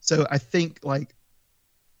 So I think like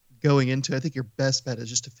going into, I think your best bet is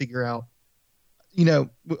just to figure out,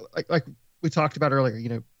 like we talked about earlier,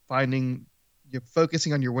 you're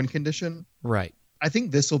focusing on your win condition. Right. I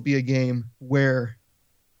think this will be a game where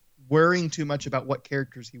worrying too much about what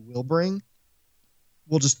characters he will bring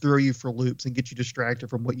will just throw you for loops and get you distracted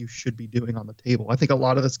from what you should be doing on the table. I think a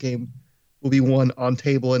lot of this game will be won on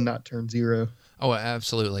table and not turn 0. Oh,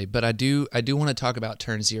 absolutely. But I do want to talk about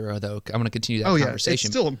turn 0 though. I'm going to continue that conversation.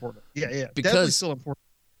 It's still important. Yeah. Because definitely still important.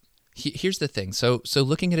 Here's the thing. So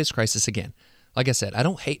looking at his crisis again, like I said, I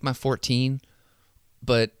don't hate my 14,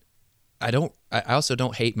 but I also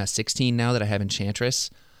don't hate my 16 now that I have Enchantress,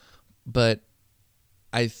 but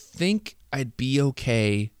I think I'd be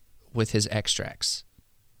okay with his extracts.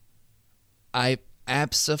 I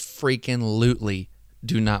abso-freaking-lutely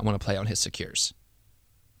do not want to play on his secures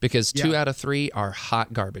because 2 out of 3 are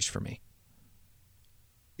hot garbage for me.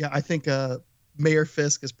 Yeah, I think Mayor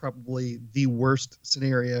Fisk is probably the worst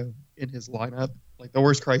scenario in his lineup, like the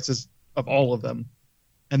worst crisis of all of them.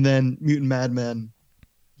 And then Mutant Madmen,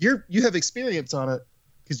 you have experience on it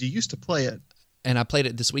because you used to play it. And I played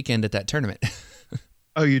it this weekend at that tournament.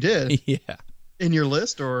 Oh, you did? Yeah. In your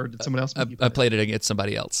list, or did someone else? I played it against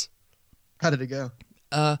somebody else. How did it go?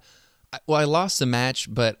 I lost the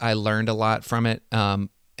match, but I learned a lot from it. And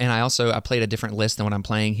I played a different list than what I'm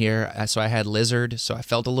playing here. So I had Lizard, so I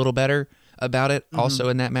felt a little better about it. Mm-hmm. Also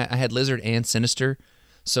in that match, I had Lizard and Sinister.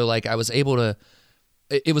 So like I was able to,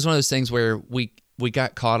 it was one of those things where we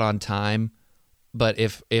got caught on time, but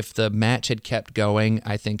if the match had kept going,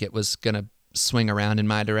 I think it was going to swing around in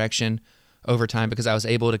my direction over time because I was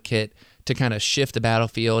able to kind of shift the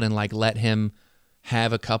battlefield and like let him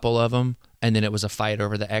have a couple of them. And then it was a fight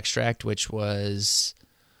over the extract, which was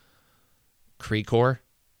Creekor.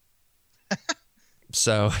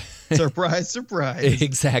 So surprise.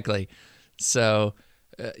 Exactly. So,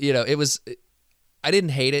 it was, I didn't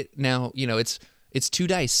hate it. Now, it's 2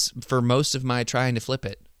 dice for most of my trying to flip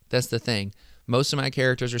it. That's the thing. Most of my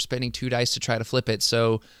characters are spending 2 dice to try to flip it.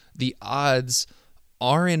 So the odds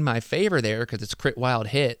are in my favor there because it's crit wild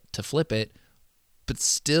hit to flip it. but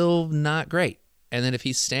still not great. And then if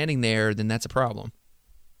he's standing there, then that's a problem.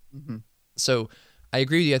 Mm-hmm. So I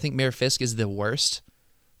agree with you. I think Mayor Fisk is the worst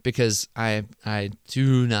because I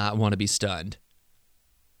do not want to be stunned.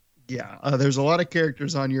 Yeah, there's a lot of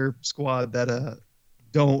characters on your squad that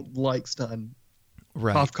don't like stun.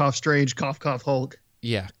 Right. Cough, cough, Strange, cough, cough, Hulk.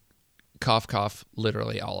 Yeah. Cough, cough,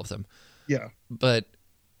 literally all of them. Yeah. But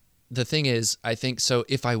the thing is, I think, so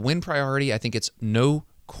if I win priority, I think it's no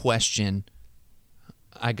question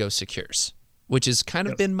I go secures, which has kind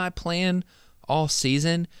of been my plan all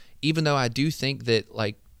season, even though I do think that,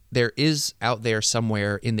 like, there is out there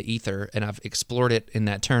somewhere in the ether, and I've explored it in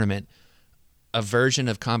that tournament, a version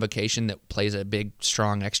of Convocation that plays a big,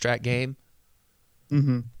 strong extract game.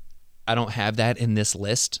 Mm-hmm. I don't have that in this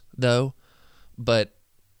list, though, but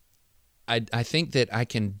I think that I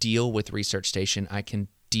can deal with Research Station. I can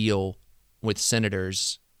deal with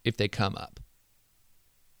Senators if they come up.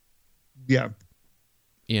 Yeah.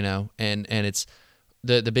 You know, and it's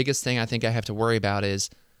the biggest thing I think I have to worry about is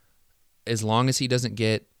as long as he doesn't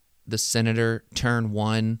get the Senator turn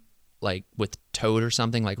 1, like with Toad or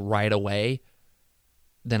something, like right away,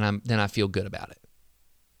 then I feel good about it.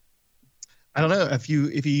 I don't know if you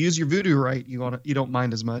use your voodoo right, you don't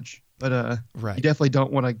mind as much, but Right. you definitely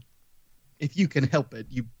don't want to. If you can help it,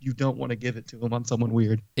 you don't want to give it to him on someone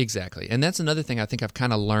weird. Exactly. And that's another thing I think I've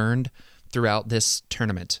kind of learned throughout this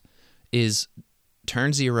tournament is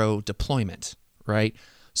turn 0 deployment, right?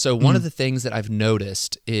 So one of the things that I've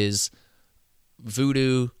noticed is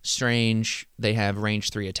Voodoo, Strange, they have range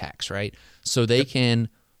 3 attacks, right? So they can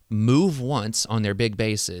move once on their big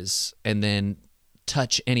bases and then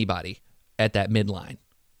touch anybody at that midline,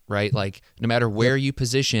 right? Like no matter where you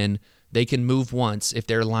position, they can move once. If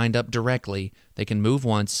they're lined up directly, they can move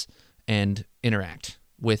once and interact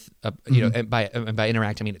with, you know, and by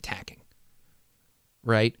interact, I mean attacking,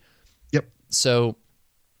 right? Yep. So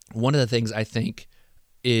one of the things I think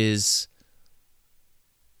is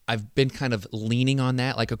I've been kind of leaning on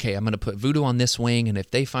that, like, okay, I'm going to put Voodoo on this wing, and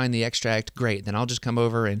if they find the extract, great, then I'll just come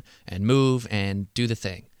over and move and do the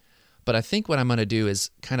thing. But I think what I'm going to do is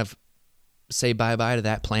kind of say bye-bye to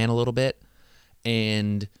that plan a little bit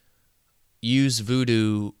and use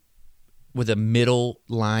Voodoo with a middle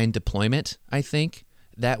line deployment, I think.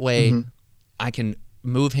 That way I can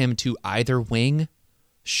move him to either wing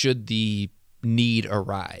should the need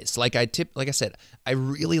arise. Like I said, I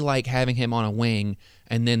really like having him on a wing,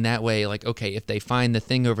 and then that way, like, okay, if they find the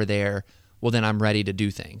thing over there, well, then I'm ready to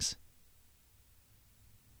do things.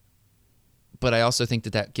 But I also think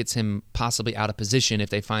that gets him possibly out of position if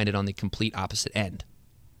they find it on the complete opposite end.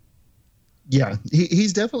 Yeah,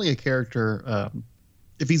 he's definitely a character.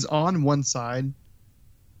 If he's on one side,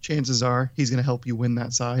 chances are he's going to help you win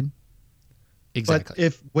that side. Exactly. But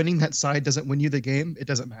if winning that side doesn't win you the game, it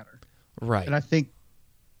doesn't matter. Right. And I think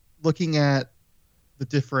looking at the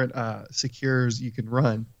different secures you can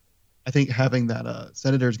run, I think having that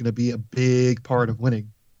Senator is going to be a big part of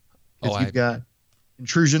winning. Because you've got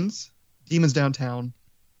intrusions, demons downtown,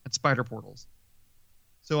 and spider portals.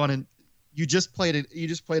 So you just played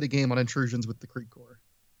a game on intrusions with the Creek Corps,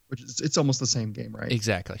 which is it's almost the same game, right?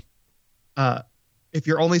 Exactly. If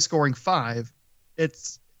you're only scoring 5,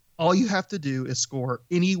 it's all you have to do is score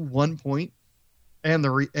any 1 point and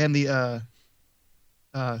the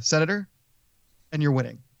Senator, and you're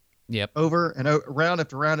winning. Yep. Over and round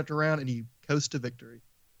after round after round, and you coast to victory.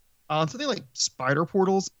 On something like spider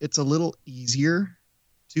portals, it's a little easier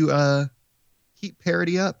to keep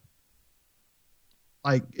parity up.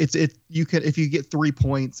 Like you can, if you get 3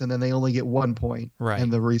 points and then they only get 1 point, right,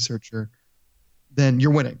 and the researcher, then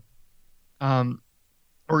you're winning,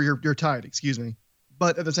 or you're tied. Excuse me.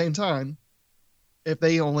 But at the same time, if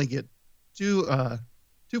they only get two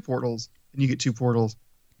portals and you get 2 portals,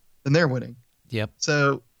 then they're winning. Yep.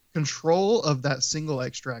 So control of that single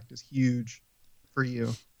extract is huge for you,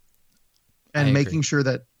 and making sure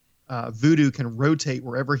that Voodoo can rotate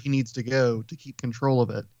wherever he needs to go to keep control of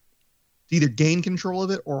it, to either gain control of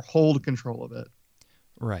it or hold control of it.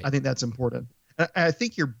 Right. I think that's important. I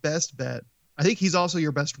think your best bet, I think he's also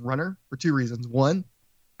your best runner for 2 reasons. One,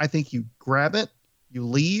 I think you grab it, you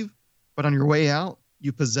leave, but on your way out,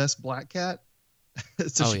 you possess Black Cat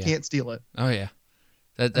so she can't steal it. Oh, yeah.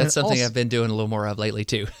 That's something also, I've been doing a little more of lately,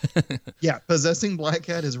 too. Yeah, possessing Black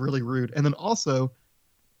Cat is really rude. And then also,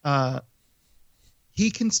 he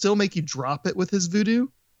can still make you drop it with his Voodoo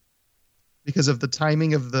because of the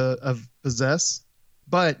timing of possess,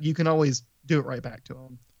 but you can always do it right back to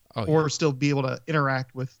him. Or still be able to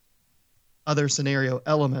interact with other scenario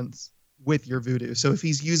elements with your Voodoo. So if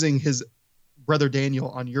he's using his Brother Daniel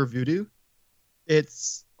on your Voodoo,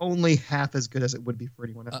 it's only half as good as it would be for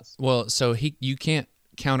anyone else. Well, so you can't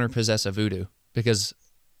counter possess a voodoo because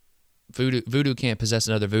voodoo can't possess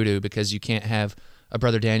another voodoo because you can't have a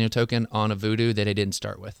Brother Daniel token on a voodoo that it didn't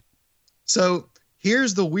start with. So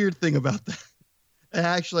here's the weird thing about that. And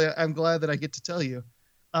actually, I'm glad that I get to tell you.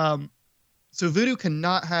 So voodoo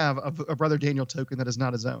cannot have a Brother Daniel token that is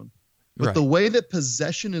not his own. But Right. the way that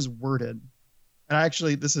possession is worded, and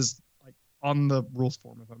actually this is like on the rules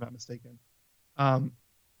form, if I'm not mistaken.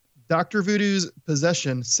 Dr. Voodoo's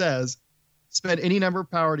possession says, spend any number of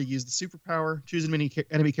power to use the superpower. Choose an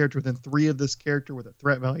enemy character within 3 of this character with a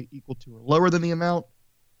threat value equal to or lower than the amount.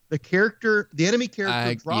 The enemy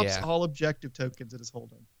character drops all objective tokens it is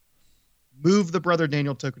holding. Move the Brother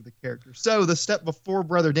Daniel token to the character. So the step before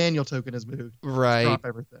Brother Daniel token is moved. Right. Drop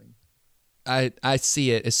everything. I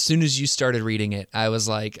see it. As soon as you started reading it, I was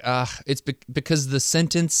like, it's because the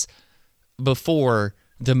sentence before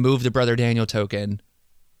the move the Brother Daniel token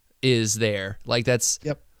is there. Like that's,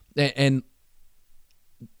 Yep. And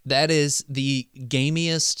that is the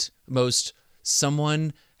gamiest, most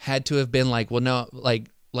someone had to have been like, well, no, like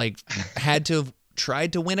had to have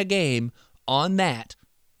tried to win a game on that.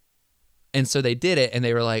 And so they did it and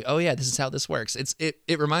they were like, oh yeah, this is how this works.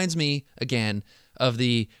 It reminds me again of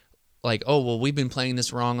the like, oh, well, we've been playing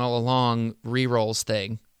this wrong all along rerolls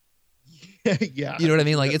thing. Yeah. You know what I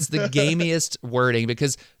mean? Like it's the gamiest wording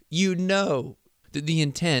because you know that the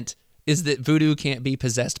intent is that voodoo can't be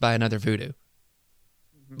possessed by another voodoo.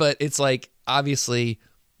 Mm-hmm. But it's like, obviously,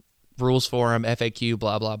 rules forum, FAQ,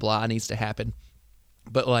 blah, blah, blah needs to happen.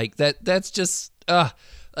 But like that's just,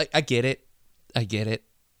 like I get it.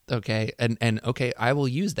 Okay. And okay, I will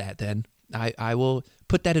use that then. I will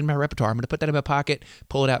put that in my repertoire. I'm going to put that in my pocket,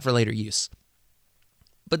 pull it out for later use.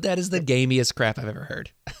 But that is the gamiest crap I've ever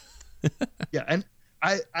heard. Yeah, and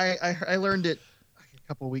I learned it a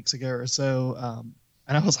couple of weeks ago or so,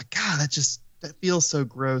 and I was like, God, that feels so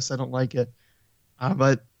gross. I don't like it.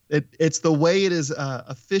 But it's the way it is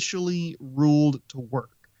officially ruled to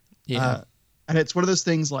work. Yeah. And it's one of those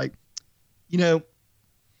things like, you know,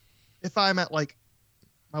 if I'm at like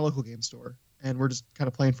my local game store and we're just kind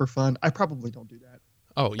of playing for fun, I probably don't do that.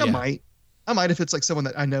 Oh yeah. I might if it's like someone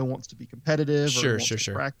that I know wants to be competitive or wants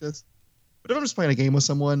to practice. But if I'm just playing a game with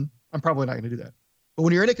someone, I'm probably not going to do that. But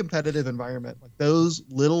when you're in a competitive environment, like those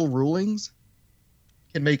little rulings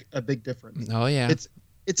can make a big difference. Oh yeah.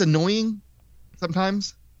 It's annoying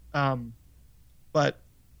sometimes, but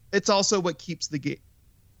it's also what keeps the game.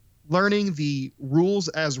 Learning the rules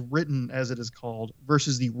as written, as it is called,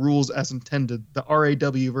 versus the rules as intended, the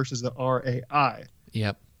RAW versus the RAI.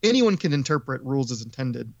 Yep. Anyone can interpret rules as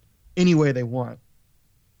intended any way they want.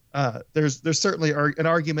 There's certainly an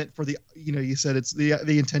argument for you said it's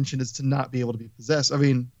the intention is to not be able to be possessed. I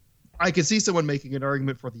mean, I could see someone making an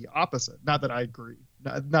argument for the opposite. Not that I agree.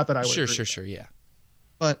 Not that I would agree. Sure. Yeah.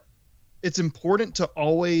 But it's important to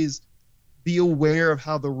always be aware of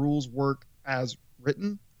how the rules work as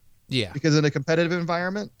written. Yeah. Because in a competitive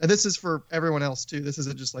environment, and this is for everyone else too. This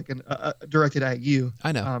isn't just like directed at you.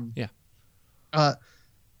 I know. Yeah.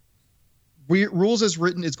 Rules as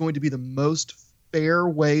written is going to be the most fair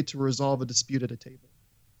way to resolve a dispute at a table,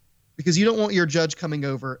 because you don't want your judge coming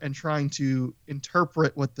over and trying to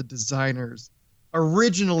interpret what the designers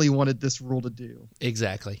originally wanted this rule to do.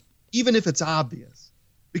 Exactly. Even if it's obvious,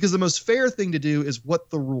 because the most fair thing to do is what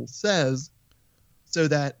the rule says, so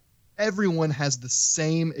that everyone has the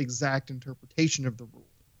same exact interpretation of the rule.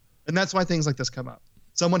 And that's why things like this come up.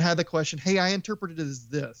 Someone had the question, hey, I interpreted it as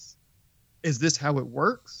this. Is this how it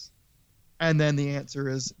works? And then the answer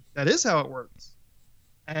is, that is how it works.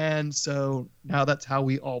 And so now that's how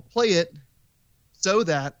we all play it, so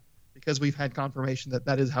that, because we've had confirmation that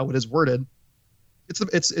that is how it is worded,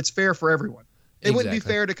 it's fair for everyone. It wouldn't be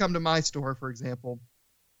fair to come to my store, for example,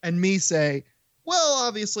 and me say, well,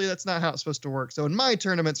 obviously that's not how it's supposed to work. So in my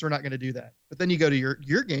tournaments, we're not going to do that. But then you go to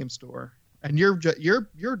your game store, and your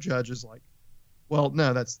judge is like, well,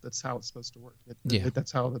 no, that's how it's supposed to work.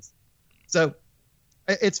 That's how that's. So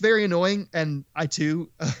it's very annoying, and I too,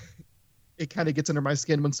 it kind of gets under my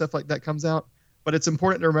skin when stuff like that comes out. But it's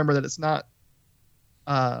important to remember that it's not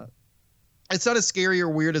as scary or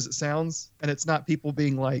weird as it sounds, and it's not people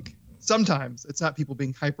being like. Sometimes it's not people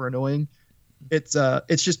being hyper annoying. It's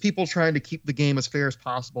just people trying to keep the game as fair as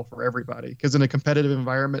possible for everybody. Because in a competitive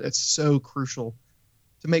environment, it's so crucial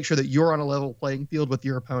to make sure that you're on a level playing field with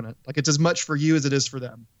your opponent. Like, it's as much for you as it is for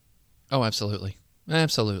them. Oh, absolutely.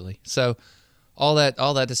 So all that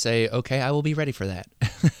to say, okay, I will be ready for that.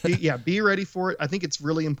 Yeah, be ready for it. I think it's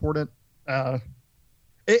really important.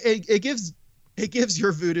 It gives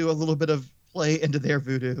your voodoo a little bit of play into their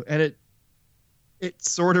voodoo, and it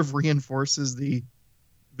sort of reinforces the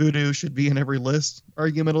Voodoo should be in every list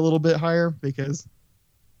argument a little bit higher, because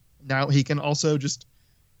now he can also just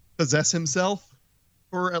possess himself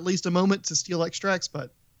for at least a moment to steal extracts,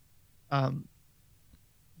 but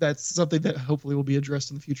that's something that hopefully will be addressed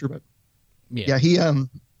in the future. But yeah, he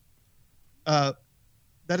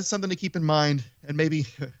that is something to keep in mind, and maybe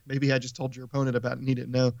I just told your opponent about it and he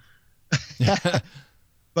didn't know.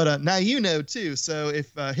 But now you know too. So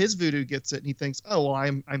if his Voodoo gets it and he thinks, oh, well,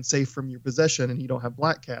 I'm safe from your possession, and you don't have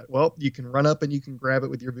Black Cat, well, you can run up and you can grab it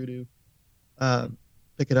with your Voodoo,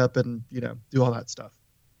 pick it up, and do all that stuff.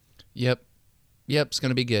 Yep, it's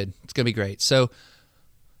gonna be good. It's gonna be great. So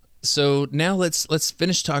now let's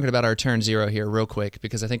finish talking about our turn 0 here real quick,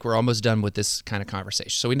 because I think we're almost done with this kind of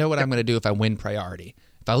conversation. So we know what I'm gonna do if I win priority.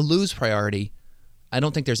 If I lose priority, I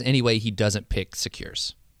don't think there's any way he doesn't pick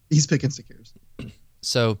Secures. He's picking Secures.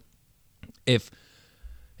 So if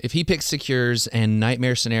he picks Secures and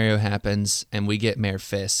Nightmare Scenario happens and we get Mayor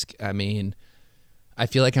Fisk, I mean, I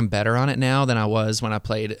feel like I'm better on it now than I was when I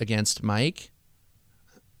played against Mike.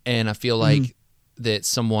 And I feel like that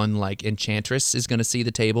someone like Enchantress is going to see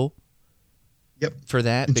the table. Yep. For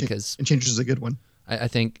that, because Enchantress is a good one. I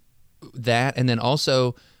think that, and then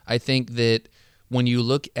also I think that when you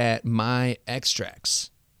look at my extracts,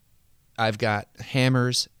 I've got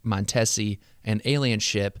Hammers, Montesi, and Alien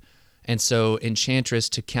Ship, and so Enchantress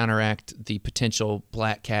to counteract the potential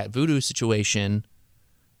Black Cat Voodoo situation,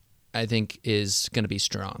 I think is going to be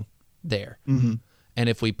strong there. Mm-hmm. And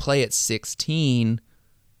if we play at 16,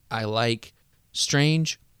 I like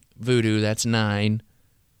Strange, Voodoo, that's 9.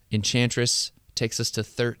 Enchantress takes us to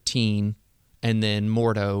 13, and then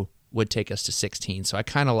Mordo would take us to 16. So I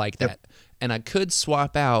kind of like that. Yep. And I could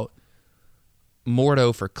swap out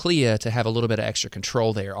Mordo for Clea to have a little bit of extra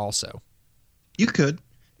control there also. You could.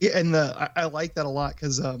 Yeah, and I like that a lot,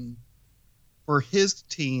 because for his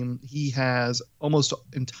team, he has almost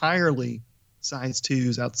entirely size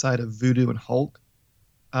 2s outside of Voodoo and Hulk.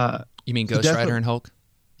 You mean Ghost Rider and Hulk?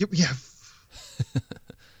 Yeah.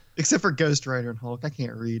 Except for Ghost Rider and Hulk. I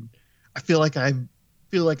can't read. I feel like I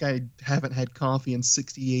haven't had coffee in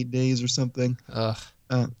 68 days or something. Ugh.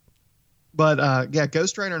 But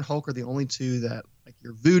Ghost Rider and Hulk are the only 2 that, like,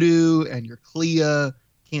 your Voodoo and your Clea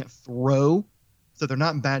can't throw, so they're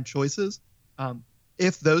not bad choices.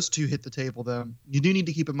 If those 2 hit the table, though, you do need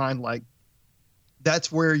to keep in mind, like,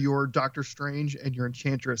 that's where your Doctor Strange and your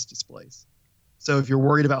Enchantress displace. So if you're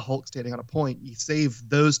worried about Hulk standing on a point, you save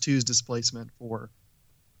those 2's displacement for,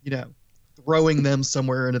 throwing them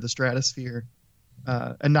somewhere into the stratosphere,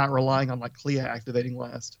 and not relying on, like, Clea activating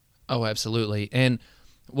last. Oh, absolutely. And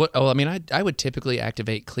I would typically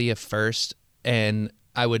activate Clea first, and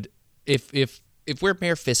I would, if we're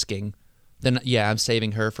Mayor Fisking, then yeah, I'm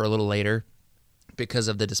saving her for a little later because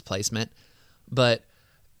of the displacement. But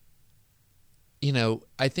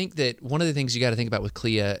I think that one of the things you got to think about with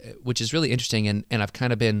Clea, which is really interesting, and I've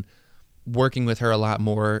kind of been working with her a lot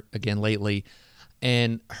more again lately,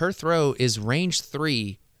 and her throw is range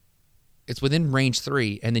 3. It's within range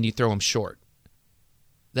 3, and then you throw them short.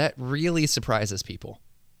 That really surprises people.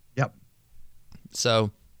 Yep.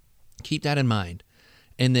 So keep that in mind.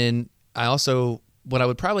 And then what I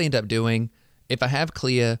would probably end up doing, if I have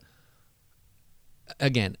Clea,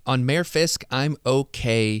 again, on Mayor Fisk, I'm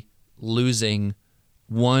okay losing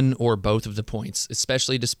one or both of the points,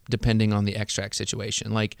 especially just depending on the extract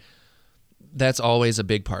situation. Like, that's always a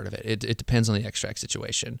big part of it. It depends on the extract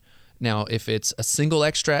situation. Now, if it's a single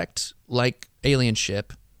extract like Alien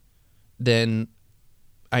Ship, then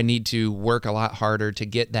I need to work a lot harder to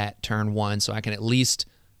get that turn 1 so I can at least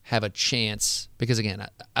have a chance. Because, again,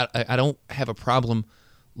 I don't have a problem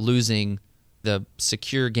losing the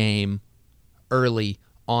secure game early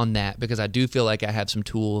on that, because I do feel like I have some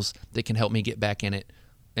tools that can help me get back in it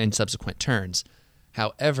in subsequent turns.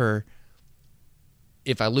 However,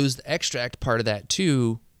 if I lose the extract part of that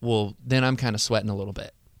too, well, then I'm kind of sweating a little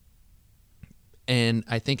bit. And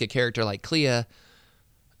I think a character like Clea,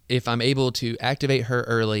 if I'm able to activate her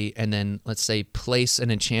early and then, let's say, place an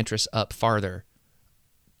Enchantress up farther,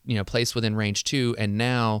 place within range 2, and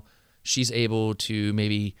now she's able to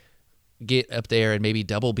maybe get up there and maybe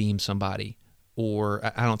double beam somebody. Or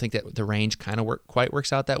I don't think that the range kind of quite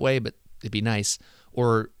works out that way, but it'd be nice.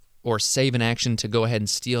 Or save an action to go ahead and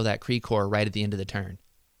steal that Kree core right at the end of the turn.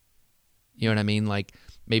 You know what I mean? Like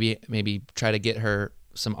maybe try to get her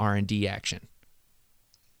some R&D action.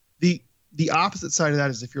 The opposite side of that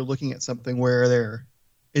is if you're looking at something where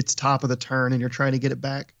it's top of the turn and you're trying to get it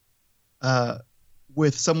back.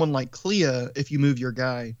 With someone like Clea, if you move your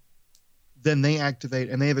guy, then they activate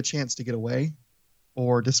and they have a chance to get away.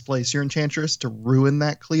 or displace your Enchantress to ruin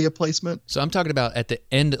that Clea placement. So I'm talking about at the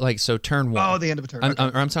end, like, so turn one. Oh, the end of a turn. I'm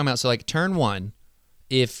Okay. talking about, so like turn one,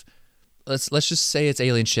 if, let's just say it's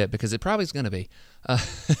alien ship, because it probably is going to be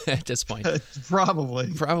at this point.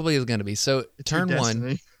 Probably. Probably is going to be. So It's turn your one,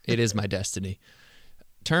 destiny. it is my destiny.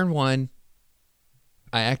 Turn one,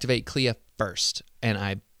 I activate Clea first, and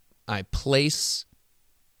I place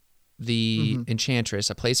the Enchantress.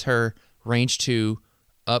 I place her range 2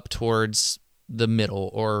 up towards the middle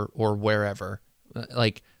or wherever.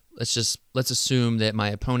 Like, let's assume that my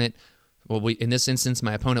opponent, in this instance,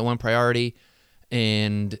 my opponent won priority,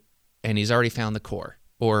 and he's already found the core.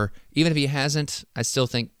 Or even if he hasn't, I still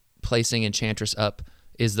think placing Enchantress up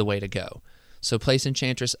is the way to go. So place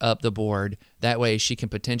Enchantress up the board. That way she can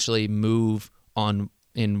potentially move on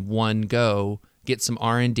in one go, get some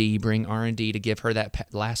R&D, bring R&D to give her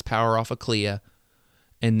that last power off of Clea,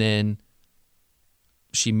 and then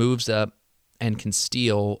she moves up and can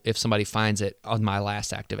steal if somebody finds it on my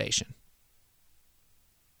last activation.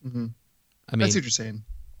 Mm-hmm. I mean, That's what you're saying.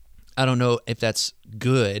 I don't know if that's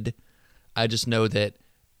good. I just know that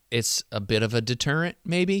it's a bit of a deterrent,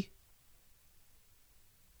 maybe.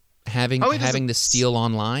 Having the steal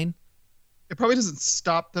online. It probably doesn't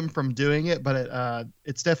stop them from doing it, but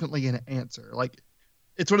it's definitely an answer. Like,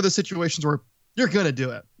 it's one of those situations where you're gonna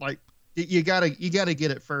do it. Like, you gotta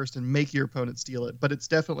get it first and make your opponent steal it. But it's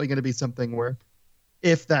definitely gonna be something where,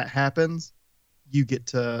 if that happens, you get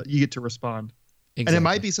to respond. Exactly. And it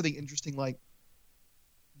might be something interesting, like,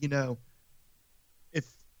 if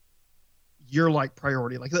you're like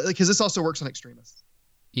priority, like because this also works on extremists.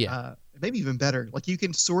 Yeah. Maybe even better. Like, you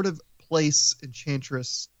can sort of place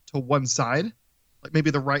Enchantress to one side, like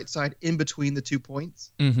maybe the right side in between the 2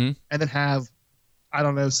 points, Mm-hmm. and then have, I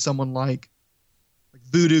don't know, someone like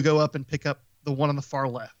Voodoo go up and pick up the one on the far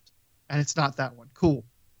left, and it's not that one. Cool.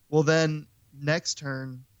 Well, then next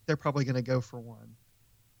turn they're probably going to go for one.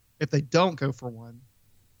 If they don't go for one,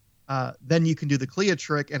 then you can do the Clea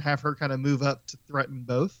trick and have her kind of move up to threaten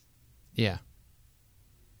both. Yeah.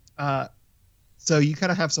 So you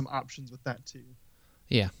kind of have some options with that too.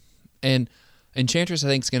 Yeah. And Enchantress, I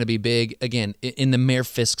think, is going to be big, again, in the Mayor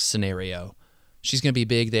Fisk scenario. She's going to be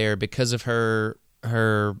big there because of her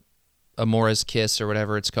Amora's Kiss, or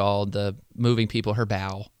whatever it's called, the moving people, her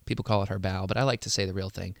bow. People call it her bow, but I like to say the real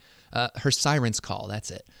thing. Her Siren's Call, that's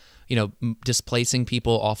it. Displacing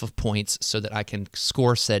people off of points so that I can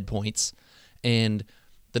score said points. And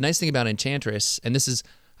the nice thing about Enchantress, and this is,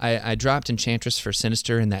 I dropped Enchantress for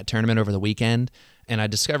Sinister in that tournament over the weekend, and I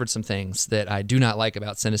discovered some things that I do not like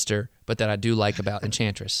about Sinister, but that I do like about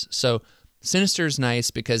Enchantress. So Sinister's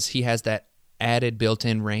nice because he has that added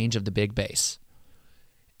built-in range of the big base.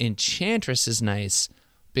 Enchantress is nice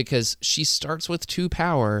because she starts with 2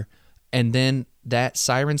 power, and then that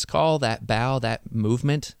Siren's Call, that bow, that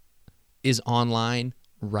movement is online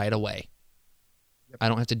right away. Yep. I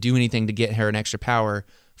don't have to do anything to get her an extra power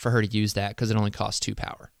for her to use that because it only costs 2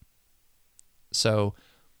 power. So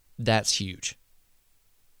that's huge.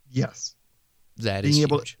 Yes. That is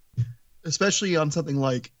huge. Especially on something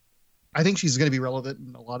like, I think she's going to be relevant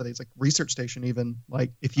in a lot of these, like Research Station even.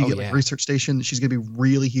 Like, if you get like Research Station, she's going to be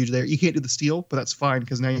really huge there. You can't do the steal, but that's fine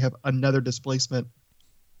because now you have another displacement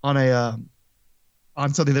on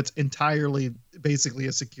on something that's entirely basically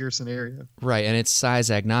a secure scenario. Right, and it's size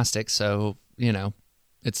agnostic, so,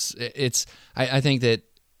 it's I think that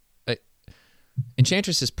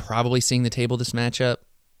Enchantress is probably seeing the table this matchup,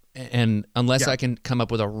 and unless I can come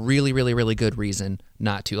up with a really, really, really good reason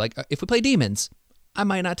not to. Like, if we play Demons, I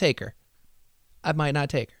might not take her.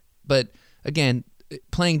 But again,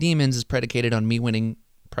 playing Demons is predicated on me winning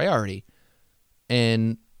priority.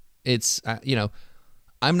 And it's,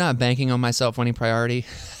 I'm not banking on myself winning priority.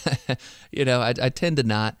 I tend to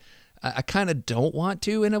not. I kind of don't want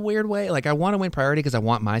to in a weird way. Like, I want to win priority because I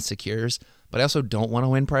want my secures, but I also don't want to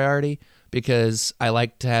win priority because I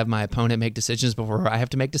like to have my opponent make decisions before I have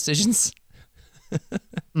to make decisions.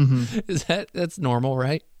 Mm-hmm. That's normal,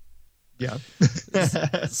 right? Yeah.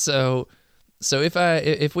 So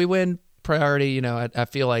if we win priority, I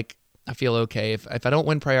feel okay. If I don't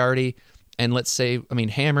win priority, and let's say,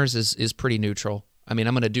 Hammers is pretty neutral. I'm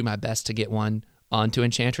going to do my best to get one onto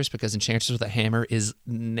Enchantress because Enchantress with a hammer is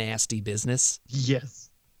nasty business. Yes.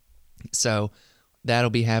 So that'll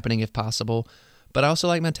be happening if possible. But I also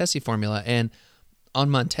like Montesi formula. And on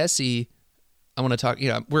Montesi, I want to talk,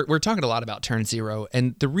 we're talking a lot about turn 0.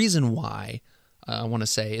 And the reason why I want to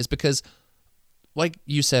say is because, like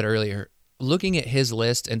you said earlier, looking at his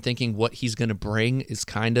list and thinking what he's going to bring is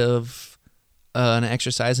kind of an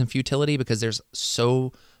exercise in futility because there's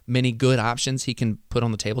so many good options he can put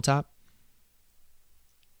on the tabletop.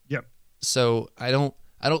 Yep. So I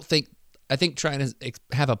think trying to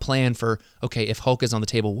have a plan for, okay, if Hulk is on the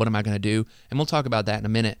table, what am I going to do? And we'll talk about that in a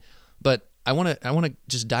minute. But I want to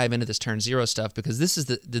just dive into this turn 0 stuff because this is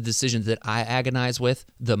the decision that I agonize with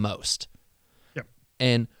the most. Yep.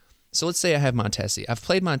 And so let's say I have Montesi. I've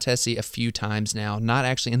played Montesi a few times now, not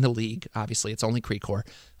actually in the league. Obviously, it's only Creekcore.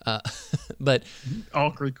 But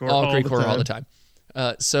all Creekcore all the time.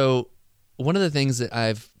 So one of the things that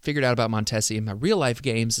I've figured out about Montesi in my real life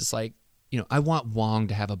games is like, I want Wong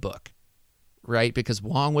to have a book, right? Because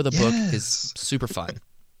Wong with a book is super fun.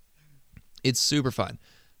 It's super fun.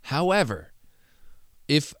 However,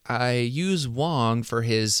 if I use Wong for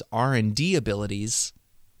his R&D abilities,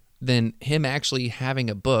 then him actually having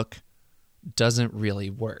a book doesn't really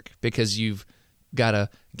work because you've got to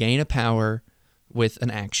gain a power with an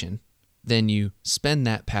action. Then you spend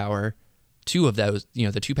that power, 2 of those,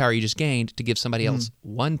 the 2 power you just gained to give somebody else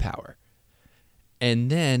 1 power. And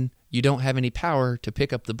then you don't have any power to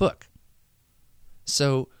pick up the book.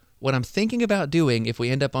 So what I'm thinking about doing if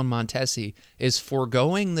we end up on Montesi is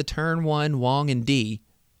foregoing the turn 1 Wong and D.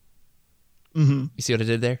 Mm-hmm. You see what I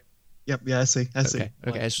did there? Yep. Yeah, I see. Okay.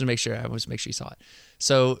 I just want to make sure you saw it.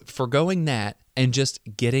 So foregoing that and just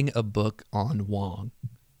getting a book on Wong.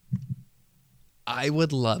 I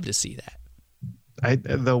would love to see that.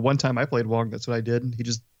 The one time I played Wong, that's what I did.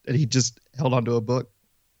 He just held onto a book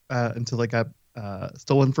until it got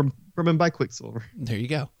stolen from him by Quicksilver. There you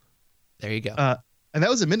go. And that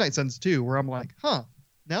was in Midnight Suns too, where I'm like,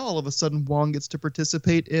 now all of a sudden Wong gets to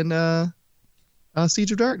participate in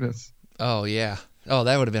Siege of Darkness. Oh yeah. Oh,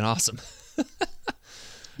 that would have been awesome.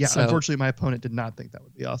 Yeah, So- unfortunately my opponent did not think that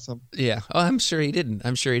would be awesome. Yeah. Oh, I'm sure he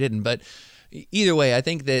didn't. But either way, I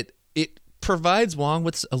think that it provides Wong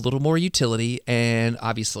with a little more utility, and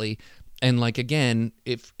obviously, and like again,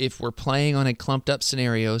 if we're playing on a clumped up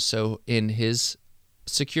scenario, so in his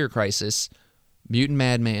Secure Crisis, Mutant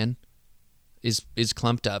Madman is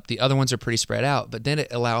clumped up. The other ones are pretty spread out, but then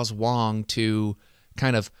it allows Wong to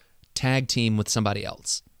kind of tag team with somebody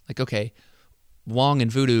else. Like, okay, Wong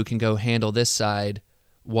and Voodoo can go handle this side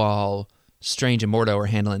while Strange and Mordo are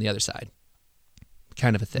handling the other side.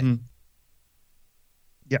 Kind of a thing. Mm-hmm.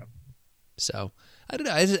 Yeah. So, I don't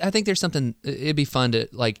know. I think there's something, it'd be fun to,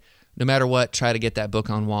 like, no matter what, try to get that book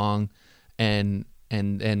on Wong and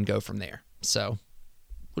go from there. So,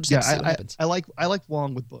 we'll just have to see what happens. I like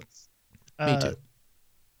Wong with books. Me too.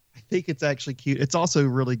 I think it's actually cute. It's also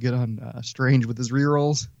really good on Strange with his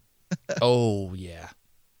rerolls. Oh, yeah.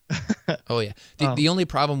 Oh, yeah. The only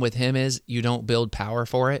problem with him is you don't build power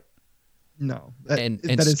for it. No. And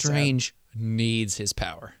that is Strange needs his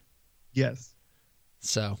power. Yes.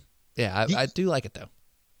 So, yeah, I do like it, though.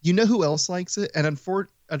 You know who else likes it? And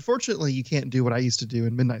unfortunately, you can't do what I used to do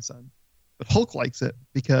in Midnight Sun. But Hulk likes it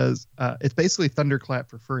because it's basically Thunderclap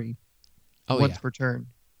for free. Once per turn.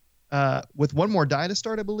 With 1 more die to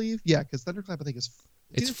start, I believe. Yeah, because Thunderclap, I think, is...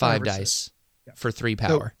 It's 5 dice for 3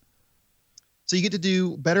 power. So you get to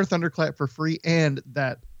do better Thunderclap for free, and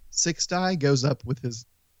that 6 die goes up with his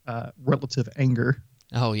relative anger.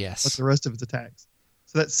 Oh, yes. With the rest of his attacks.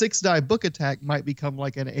 So that 6 die book attack might become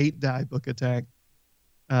like an 8 die book attack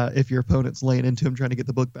if your opponent's laying into him trying to get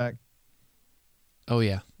the book back. Oh,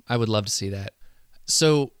 yeah. I would love to see that.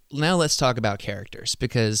 So now let's talk about characters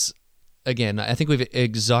because, again, I think we've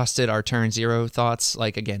exhausted our turn 0 thoughts.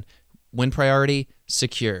 Like, again, win priority,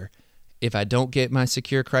 secure. If I don't get my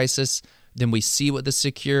Secure Crisis, then we see what the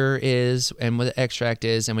secure is and what the extract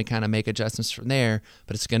is, and we kind of make adjustments from there.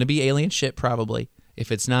 But it's going to be alien shit probably.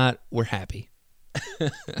 If it's not, we're happy.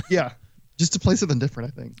 Yeah, just to play something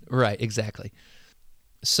different, I think. Right, exactly.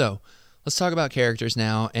 So let's talk about characters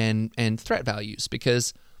now and threat values,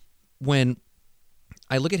 because when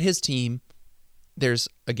I look at his team, there's,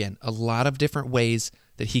 again, a lot of different ways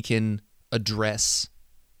that he can address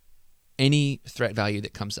any threat value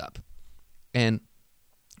that comes up. And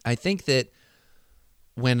I think that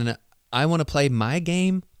when I want to play my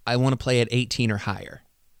game, I want to play at 18 or higher.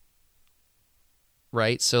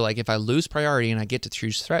 Right? So like if I lose priority and I get to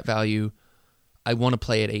choose threat value, I want to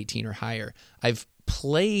play at 18 or higher. I've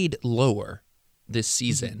played lower this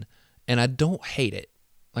season and I don't hate it.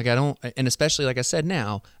 Like I don't, and especially like I said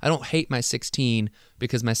now, I don't hate my 16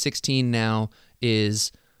 because my 16 now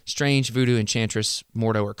is Strange, Voodoo, Enchantress,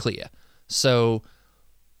 Mordo, or Clea. So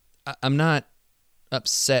I'm not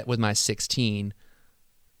upset with my 16,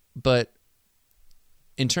 but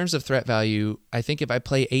in terms of threat value, I think if I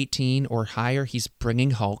play 18 or higher, he's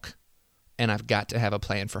bringing Hulk, and I've got to have a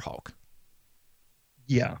plan for Hulk.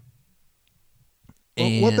 Yeah.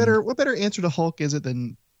 And What better answer to Hulk is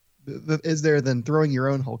there than throwing your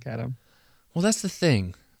own Hulk at him? Well, that's the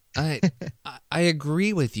thing. I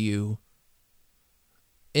agree with you,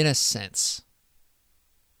 in a sense.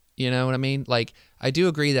 You know what I mean? Like, I do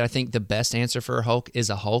agree that I think the best answer for a Hulk is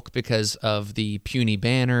a Hulk because of the puny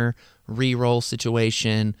banner, reroll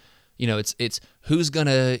situation. You know, it's who's going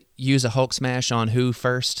to use a Hulk smash on who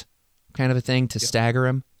first kind of a thing to stagger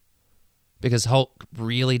him. Because Hulk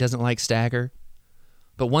really doesn't like stagger.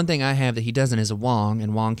 But one thing I have that he doesn't is a Wong,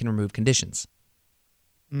 and Wong can remove conditions.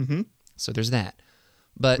 Mm-hmm. So there's that.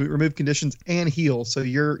 But We remove conditions and heal, so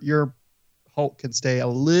your Hulk can stay a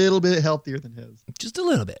little bit healthier than his. just a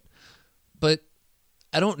little bit. But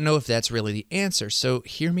I don't know if that's really the answer. So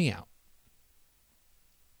hear me out.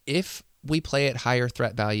 If we play at higher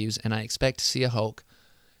threat values and I expect to see a Hulk,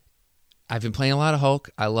 I've been playing a lot of Hulk.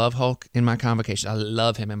 I love Hulk in my convocation. I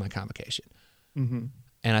love him in my convocation. Mm-hmm.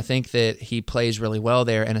 And I think that he plays really well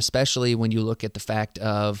there, and especially when you look at the fact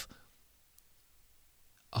of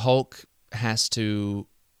Hulk has to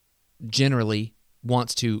generally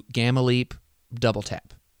wants to gamma leap, double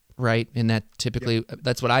tap, right? And that typically,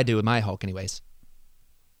 that's what I do with my Hulk anyways.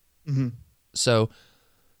 Mm-hmm. So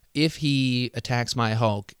if he attacks my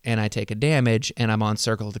Hulk and I take a damage and I'm on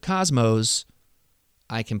Circle of the Cosmos,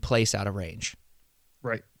 I can place out of range.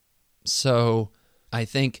 Right. So I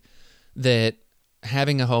think that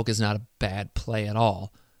having a Hulk is not a bad play at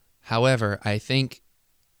all. However, I think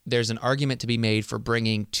there's an argument to be made for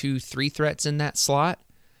bringing 2-3 threats in that slot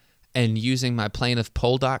and using my Plane of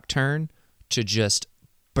Poldock turn to just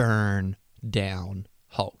burn down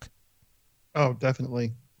Hulk. Oh,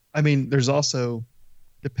 definitely. I mean, there's also,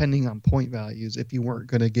 depending on point values, if you weren't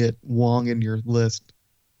going to get Wong in your list,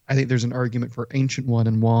 I think there's an argument for Ancient One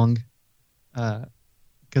and Wong.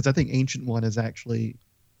 Because I think Ancient One is actually,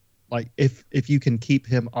 like, if you can keep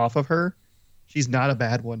him off of her, she's not a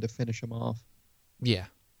bad one to finish him off. Yeah,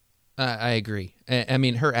 I agree. I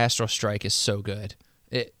mean, her Astral Strike is so good.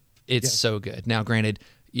 It's so good. Now, granted,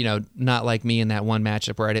 you know, not like me in that one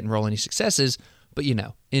matchup where I didn't roll any successes, but, you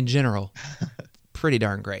know, in general, pretty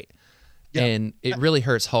darn great. Yeah. And it really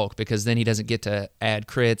hurts Hulk because then he doesn't get to add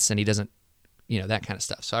crits and he doesn't, you know, that kind of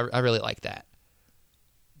stuff. So I really like that.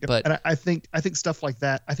 Yep. But and I think stuff like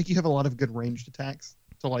that, I think you have a lot of good ranged attacks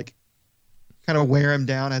to, like, kind of wear him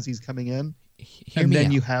down as he's coming in. And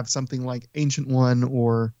then you have something like Ancient One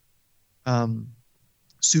or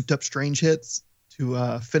Souped Up Strange hits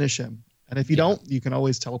to finish him. And if you don't, you can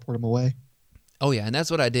always teleport him away. Oh, yeah, and that's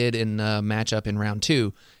what I did in matchup in round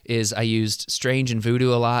 2, is I used Strange and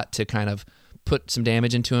Voodoo a lot to kind of put some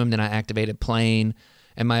damage into him. Then I activated Plane,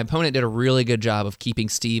 and my opponent did a really good job of keeping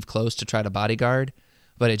Steve close to try to bodyguard,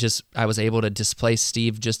 but I was able to displace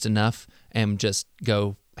Steve just enough and just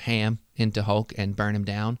go ham into Hulk and burn him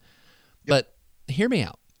down. Yep. But hear me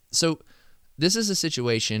out. So this is a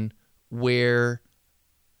situation where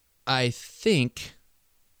I think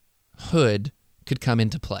Hood could come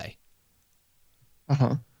into play.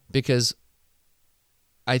 Uh-huh. Because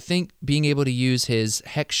I think being able to use his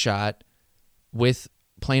Hex Shot with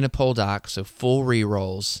Plane of Poldock, so full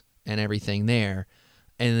rerolls and everything there,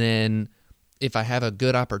 and then if I have a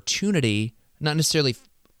good opportunity, not necessarily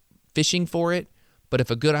fishing for it, but if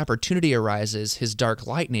a good opportunity arises, his Dark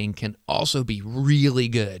Lightning can also be really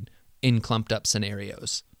good in clumped up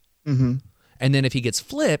scenarios. Mm-hmm. And then if he gets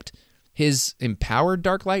flipped, his Empowered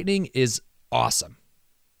Dark Lightning is awesome.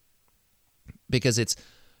 Because it's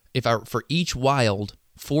for each wild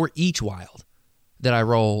that I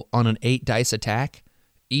roll on an 8 dice attack,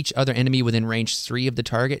 each other enemy within range 3 of the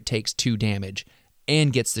target takes 2 damage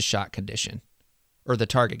and gets the shot condition, or the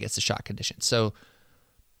target gets the shot condition. So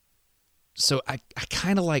I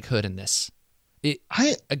kind of like Hood in this. At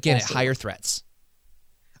higher threats.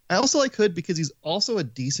 I also like Hood because he's also a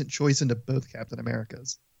decent choice into both Captain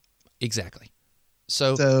Americas. Exactly.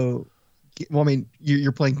 So well, I mean,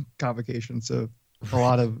 you're playing Convocation, so a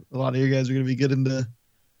lot of you guys are going to be good into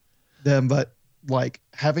them, but like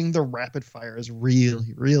having the rapid fire is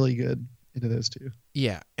really, really good into those two.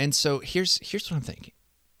 Yeah, and so here's what I'm thinking.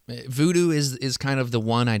 Voodoo is kind of the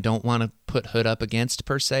one I don't want to put Hood up against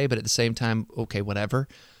per se, but at the same time, okay, whatever.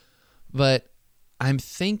 But I'm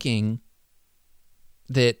thinking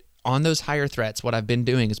that on those higher threats, what I've been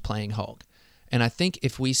doing is playing Hulk, and I think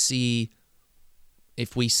if we see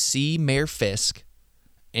Mayor Fisk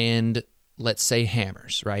and let's say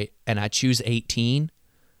hammers, right? And I choose 18,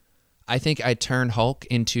 I think I turn Hulk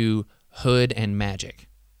into Hood and Magic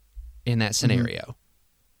in that scenario. Mm-hmm.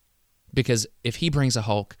 Because if he brings a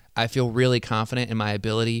Hulk, I feel really confident in my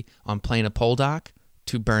ability on Plane of Poldock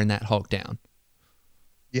to burn that Hulk down.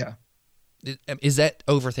 Yeah. Is that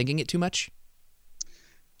overthinking it too much?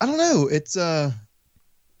 I don't know. It's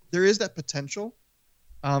there is that potential.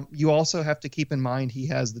 You also have to keep in mind he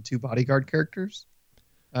has the 2 bodyguard characters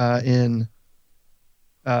in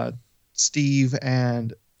Steve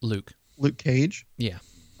and Luke. Luke Cage. Yeah.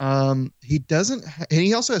 He doesn't, and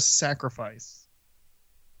he also has sacrifice.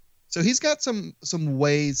 So he's got some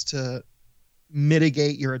ways to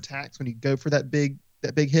mitigate your attacks when you go for that big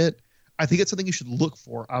hit. I think it's something you should look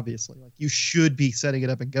for. Obviously, like you should be setting it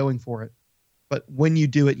up and going for it, but when you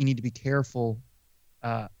do it, you need to be careful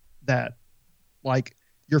that like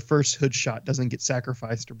your first hood shot doesn't get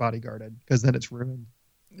sacrificed or bodyguarded, because then it's ruined.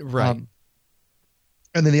 Right.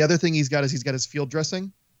 And then the other thing he's got his field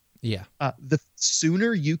dressing. Yeah. The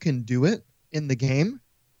sooner you can do it in the game,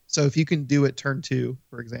 so if you can do it turn 2,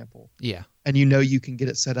 for example, Yeah. and you know you can get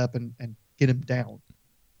it set up and get him down,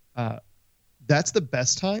 that's the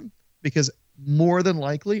best time, because more than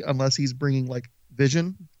likely, unless he's bringing like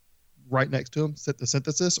Vision right next to him, set the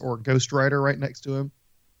Synthesis, or Ghost Rider right next to him,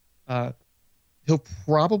 he'll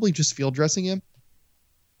probably just field dressing him.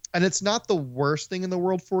 And it's not the worst thing in the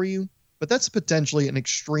world for you, but that's potentially an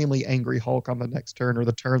extremely angry Hulk on the next turn, or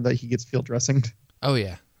the turn that he gets field dressing. Oh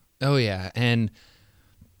yeah. And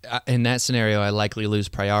in that scenario, I likely lose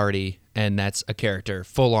priority, and that's a character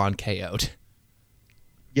full on KO'd.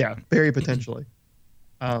 Yeah, very potentially.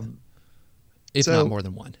 If not more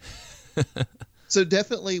than one. So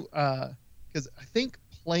definitely, because I think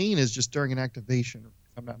playing is just during an activation,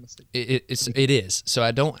 if I'm not mistaken. It is. So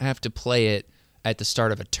I don't have to play it at the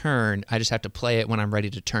start of a turn. I just have to play it when I'm ready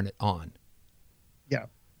to turn it on. Yeah.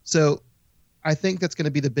 So I think that's going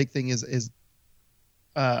to be the big thing is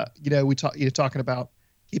you're talking about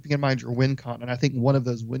keeping in mind your win con, and I think one of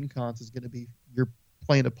those win cons is going to be you're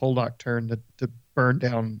playing a Poldark turn to burn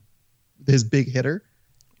down his big hitter.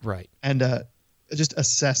 Right. And just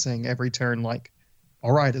assessing every turn, like,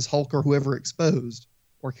 all right, is Hulk or whoever exposed,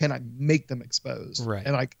 or can I make them exposed? Right.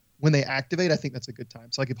 And like when they activate, I think that's a good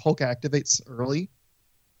time. So like if Hulk activates early,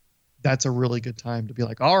 that's a really good time to be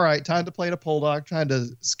like, all right, time to play to Poldark, trying to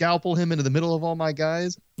scalpel him into the middle of all my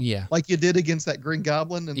guys. Yeah. Like you did against that Green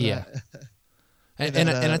Goblin. And yeah. And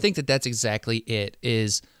I think that's exactly it.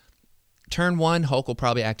 Is turn 1, Hulk will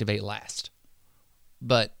probably activate last.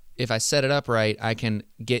 But if I set it up right, I can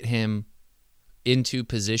get him into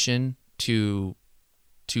position to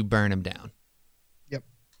burn him down. Yep.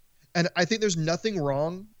 And I think there's nothing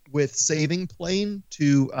wrong with saving plane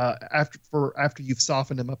to after you've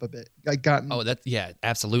softened him up a bit.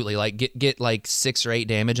 Absolutely. Like get like 6 or 8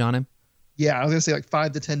 damage on him. Yeah, I was gonna say like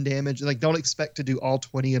 5 to 10 damage. Like don't expect to do all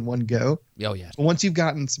 20 in one go. Oh yeah. But once you've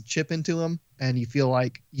gotten some chip into him and you feel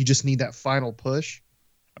like you just need that final push,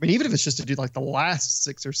 I mean, even if it's just to do like the last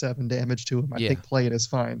 6 or 7 damage to him, I think playing is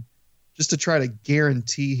fine. Just to try to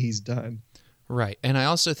guarantee he's done. Right. And I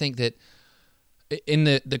also think that in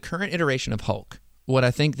the current iteration of Hulk, what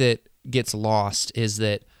I think that gets lost is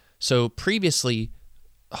that, so previously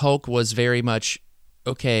Hulk was very much,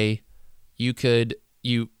 okay,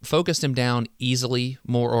 you focused him down easily,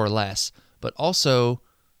 more or less, but also,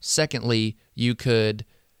 secondly, you could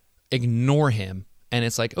ignore him, and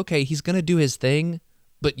it's like, okay, he's going to do his thing,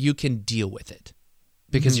 but you can deal with it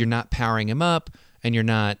because you're not powering him up, and you're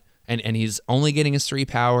not, and he's only getting his 3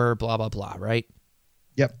 power, blah, blah, blah, right?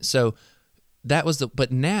 Yep. So that was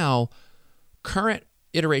but now, current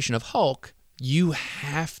iteration of Hulk, you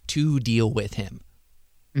have to deal with him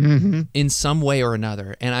in some way or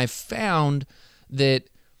another. And I've found that,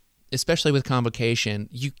 especially with Convocation,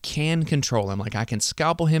 you can control him. Like, I can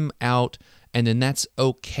scalpel him out, and then that's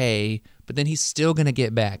okay, but then he's still going to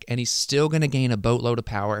get back, and he's still going to gain a boatload of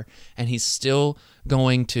power, and he's still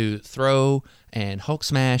going to throw and Hulk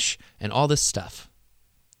smash and all this stuff.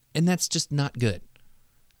 And that's just not good.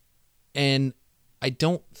 And I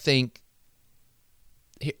don't think...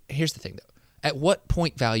 Here's the thing, though. At what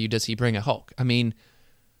point value does he bring a Hulk? I mean,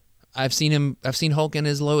 I've seen Hulk in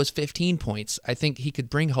as low as 15 points. I think he could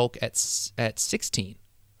bring Hulk at 16.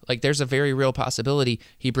 Like, there's a very real possibility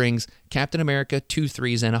he brings Captain America, 2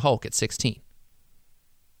 3s, and a Hulk at 16.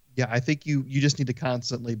 Yeah, I think you just need to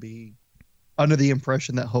constantly be under the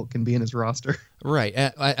impression that Hulk can be in his roster. Right.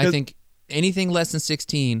 I think anything less than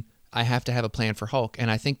 16, I have to have a plan for Hulk.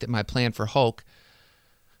 And I think that my plan for Hulk,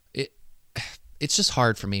 it's just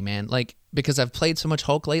hard for me, man. Like, because I've played so much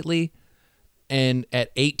Hulk lately, and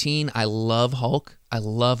at 18, I love Hulk. I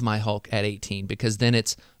love my Hulk at 18, because then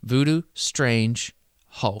it's Voodoo, Strange,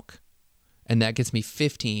 Hulk, and that gets me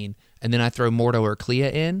 15, and then I throw Mordo or Clea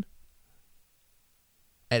in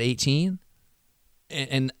at 18,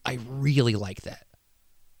 and I really like that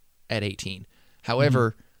at 18.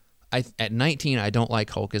 However, at 19, I don't like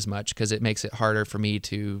Hulk as much, because it makes it harder for me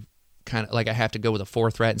to kind of, like, I have to go with a 4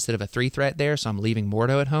 threat instead of a 3 threat there, so I'm leaving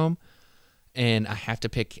Mordo at home, and I have to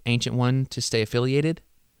pick Ancient One to stay affiliated.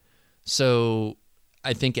 So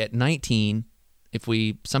I think at 19, if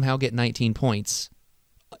we somehow get 19 points,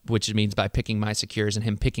 which means by picking my secures and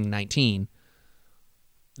him picking 19,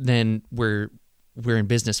 then we're in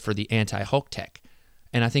business for the anti-Hulk tech.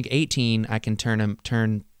 And I think 18, I can turn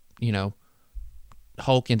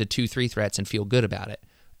Hulk into 2-3 threats and feel good about it.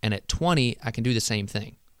 And at 20, I can do the same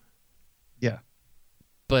thing. Yeah.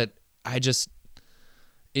 But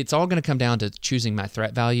it's all going to come down to choosing my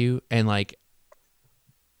threat value. And like,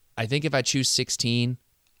 I think if I choose 16,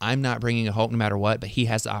 I'm not bringing a Hulk no matter what, but he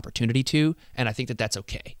has the opportunity to, and I think that that's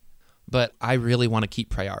okay. But I really want to keep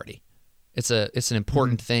priority. It's an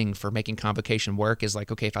important thing for making Convocation work, is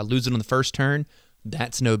like, okay, if I lose it on the first turn,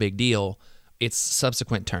 that's no big deal. It's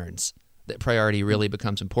subsequent turns that priority really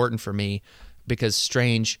becomes important for me, because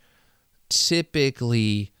Strange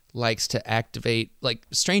typically likes to activate, like,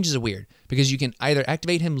 Strange is a weird, because you can either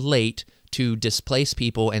activate him late to displace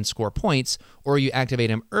people and score points, or you activate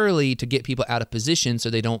him early to get people out of position so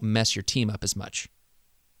they don't mess your team up as much.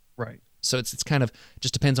 Right. So it's kind of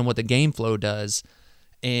just depends on what the game flow does.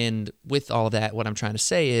 And with all of that, what I'm trying to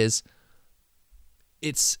say is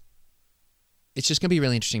it's just going to be a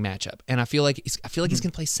really interesting matchup. And I feel like he's going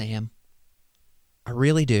to play Sam. I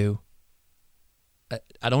really do.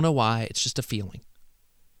 I don't know why. It's just a feeling.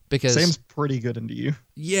 Because Sam's pretty good into you.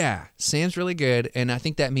 Yeah, Sam's really good, and I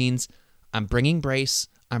think that means I'm bringing Brace,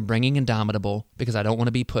 I'm bringing Indomitable, because I don't want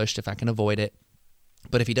to be pushed if I can avoid it.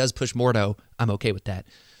 But if he does push Mordo, I'm okay with that.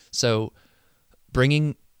 So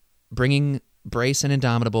bringing Brace and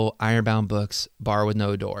Indomitable, Ironbound Books, Bar with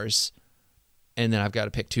No Doors, and then I've got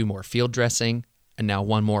to pick 2 more: Field Dressing, and now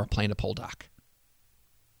 1 more: Plane to Poldock.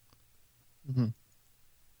 Mm-hmm.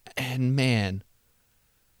 And man,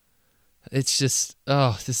 it's just,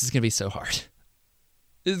 this is going to be so hard.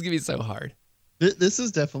 This is going to be so hard. This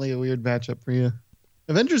is definitely a weird matchup for you.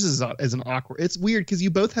 Avengers is an awkward. It's weird because you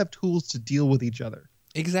both have tools to deal with each other.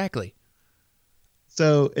 Exactly.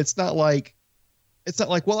 So it's not like,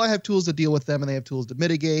 well, I have tools to deal with them and they have tools to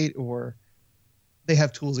mitigate, or they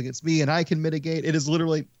have tools against me and I can mitigate. It is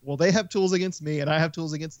literally, well, they have tools against me and I have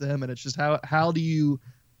tools against them, and it's just how do you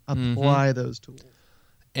apply those tools?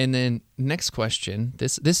 And then next question,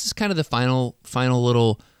 this is kind of the final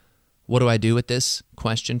little what do I do with this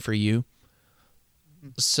question for you.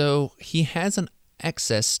 So he has an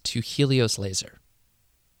access to Helios Laser.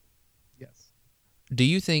 Yes. Do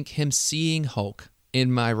you think him seeing Hulk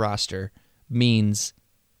in my roster means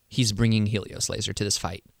he's bringing Helios Laser to this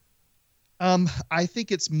fight? I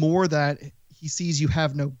think it's more that he sees you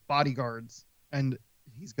have no bodyguards, and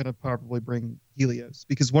he's going to probably bring Helios,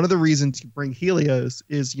 because one of the reasons you bring Helios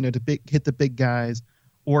is, to hit the big guys,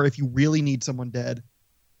 or if you really need someone dead,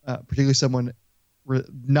 particularly someone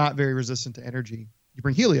not very resistant to energy, you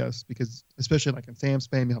bring Helios, because especially like in Sam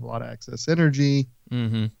spam, you have a lot of excess energy.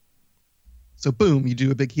 Mm-hmm. So boom, you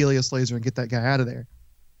do a big Helios laser and get that guy out of there.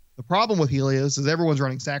 The problem with Helios is everyone's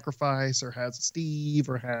running Sacrifice, or has a Steve,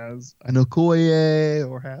 or has an Okoye,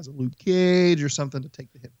 or has a Luke Cage or something to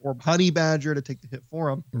take the hit, or Honey Badger to take the hit for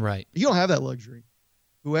him. Right. You don't have that luxury.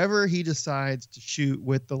 Whoever he decides to shoot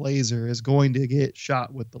with the laser is going to get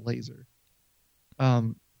shot with the laser.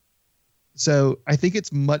 So I think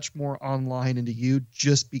it's much more online into you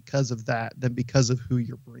just because of that than because of who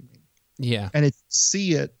you're bringing. Yeah. And if you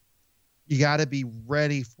see it, you got to be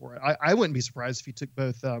ready for it. I wouldn't be surprised if you took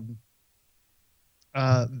both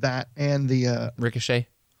that and the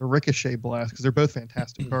Ricochet Blast, because they're both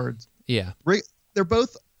fantastic cards. Yeah. They're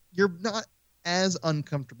both, you're not as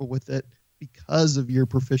uncomfortable with it because of your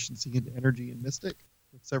proficiency in energy and Mystic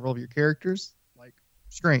with several of your characters, like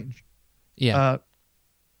Strange. Yeah.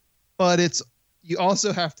 But you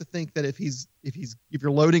also have to think that if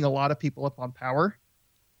you're loading a lot of people up on power,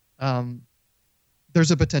 there's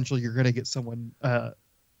a potential you're going to get someone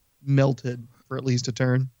melted for at least a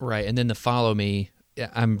turn. Right. And then the Follow Me,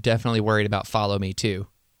 I'm definitely worried about Follow Me too.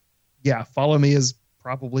 Yeah, Follow Me is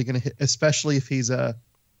probably going to hit, especially if he's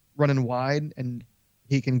running wide and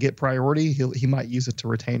he can get priority. He might use it to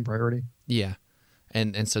retain priority. Yeah.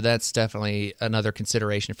 And so that's definitely another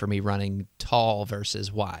consideration for me, running tall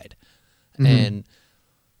versus wide. Mm-hmm. And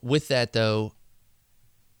with that, though,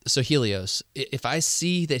 so Helios, if I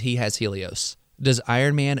see that he has Helios, does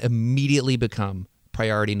Iron Man immediately become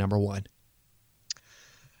priority number 1?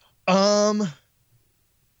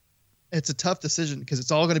 It's a tough decision because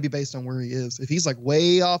it's all going to be based on where he is. If he's like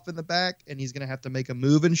way off in the back and he's going to have to make a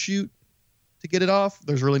move and shoot to get it off,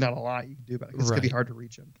 there's really not a lot you can do about it, because it's going to be hard to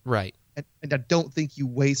reach him. Right. And I don't think you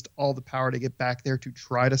waste all the power to get back there to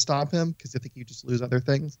try to stop him, because I think you just lose other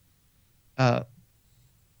things.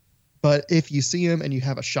 But if you see him and you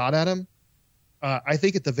have a shot at him, I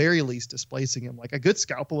think at the very least displacing him, like a good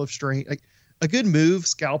Scalpel of Strange, like a good move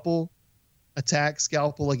Scalpel attack,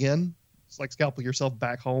 scalpel again. It's like scalpel yourself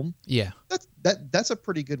back home. Yeah. That's a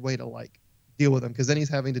pretty good way to like deal with him, because then he's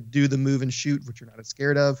having to do the move and shoot, which you're not as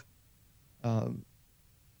scared of.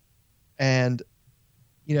 And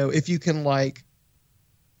you know, if you can like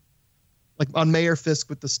on Mayor Fisk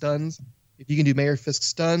with the stuns, if you can do Mayor Fisk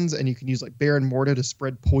stuns and you can use like Baron Mordo to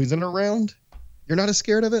spread poison around, you're not as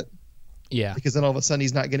scared of it. Yeah. Because then all of a sudden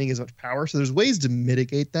he's not getting as much power. So there's ways to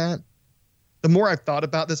mitigate that. The more I've thought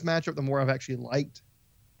about this matchup, the more I've actually liked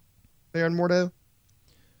Baron Mordo.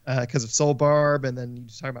 Because of Soul Barb, and then you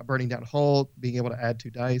just talk about burning down Hulk, being able to add 2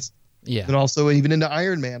 dice. Yeah. But also even into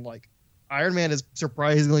Iron Man. Like, Iron Man is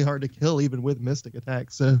surprisingly hard to kill even with Mystic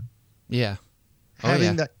attacks. So Yeah.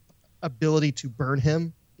 having that ability to burn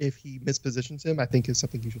him if he mispositions him, I think is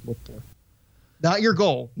something you should look for. Not your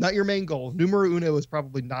goal, not your main goal. Numero uno is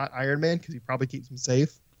probably not Iron Man, because he probably keeps him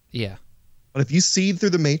safe. Yeah. But if you see through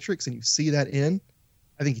the Matrix and you see that in,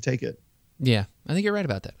 I think you take it. Yeah. I think you're right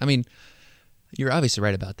about that. I mean, you're obviously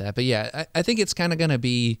right about that. But yeah, I think it's kind of going to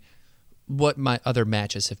be what my other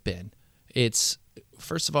matches have been. It's,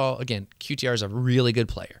 first of all, again, QTR is a really good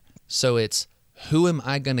player. So it's, who am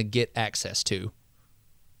I going to get access to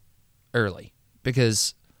early?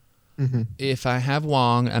 Because if I have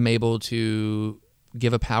Wong, I'm able to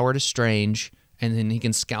give a power to Strange, and then he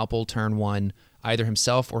can scalpel turn 1, either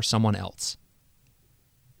himself or someone else.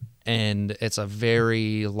 And it's a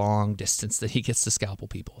very long distance that he gets to scalpel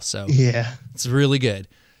people. So Yeah. it's really good.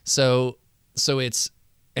 So it's,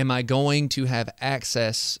 am I going to have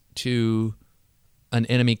access to an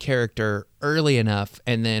enemy character early enough,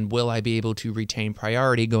 and then will I be able to retain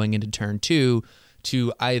priority going into turn 2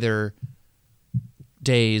 to either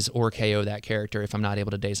daze or KO that character if I'm not able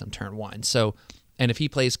to daze on turn 1. So, and if he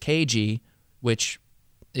plays KG, which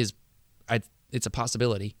is, it's a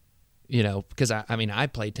possibility, you know, because I mean, I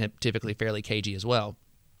play typically fairly KG as well.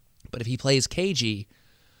 But if he plays KG,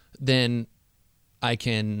 then I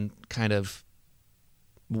can kind of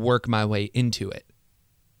work my way into it.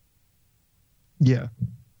 Yeah.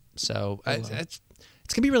 So it's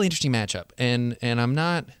gonna be a really interesting matchup, and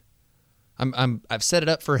I've set it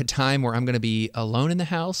up for a time where I'm gonna be alone in the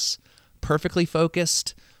house, perfectly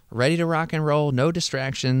focused, ready to rock and roll, no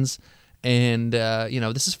distractions. And you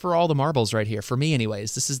know, this is for all the marbles right here, for me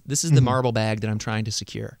anyways. This is the marble bag that I'm trying to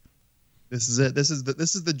secure. This is it. This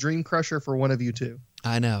is the dream crusher for one of you two.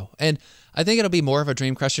 I know, and I think it'll be more of a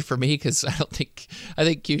dream crusher for me, because I think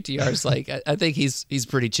QTR's like, I think he's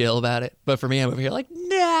pretty chill about it. But for me, I'm over here like,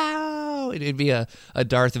 no, it'd be a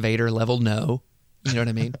Darth Vader level no. You know what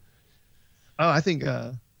I mean? Oh, I think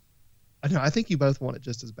I think you both want it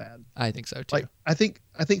just as bad. I think so too. Like I think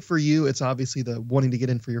for you, it's obviously the wanting to get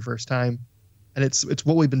in for your first time, and it's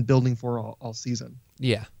what we've been building for all season.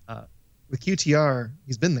 Yeah. With QTR,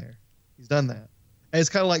 he's been there, he's done that, and it's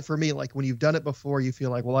kind of like for me, like when you've done it before, you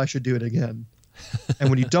feel like, well, I should do it again, and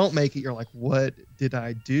when you don't make it, you're like, what did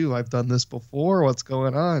I do? I've done this before. What's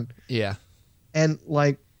going on? Yeah. And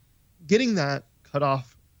like getting that cut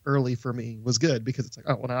off early for me was good, because it's like,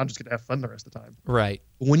 oh, well, now I'm just gonna have fun the rest of the time. Right.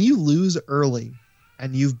 But when you lose early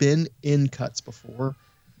and you've been in cuts before,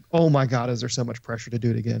 oh my God, is there so much pressure to do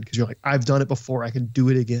it again? Because you're like, I've done it before, I can do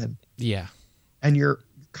it again. Yeah. And you're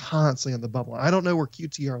constantly on the bubble. I don't know where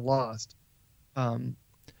QTR lost.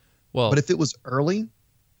 But if it was early,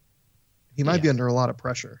 he might be under a lot of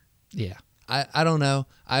pressure. Yeah. I don't know.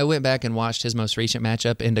 I went back and watched his most recent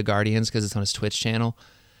matchup into Guardians, because it's on his Twitch channel.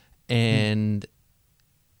 And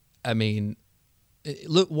I mean,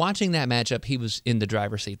 look, watching that matchup, he was in the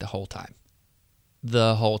driver's seat the whole time.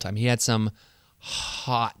 The whole time. He had some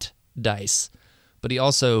hot dice, but he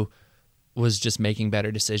also was just making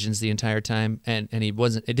better decisions the entire time. And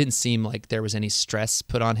it didn't seem like there was any stress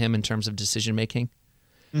put on him in terms of decision making.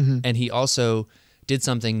 And he also did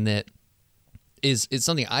something that is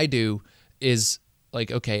something I do, is like,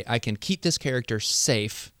 okay, I can keep this character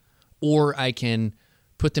safe, or I can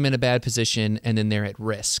put them in a bad position and then they're at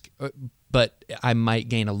risk, but I might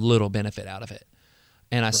gain a little benefit out of it.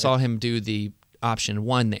 And I saw him do the option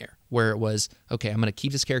 1 there, where it was, okay, I'm going to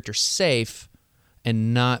keep this character safe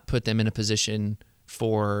and not put them in a position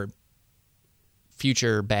for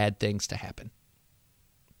future bad things to happen.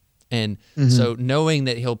 And so knowing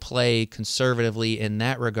that he'll play conservatively in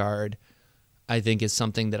that regard, I think is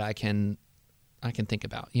something that I can think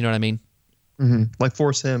about. You know what I mean? Like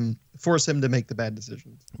force him to make the bad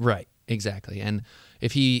decisions. Right, exactly. And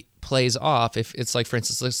if he plays off, if it's like, for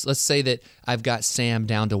instance, let's say that I've got Sam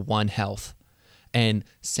down to 1 health, and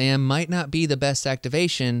Sam might not be the best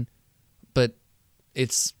activation, but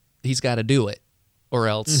he's got to do it, or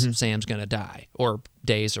else Sam's going to die or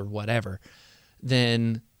daze or whatever.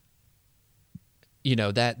 Then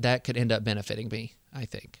that could end up benefiting me, I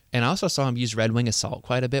think. And I also saw him use Red Wing Assault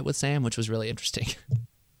quite a bit with Sam, which was really interesting.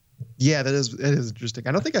 Yeah, it is interesting.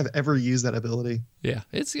 I don't think I've ever used that ability. Yeah,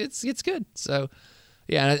 it's good. So,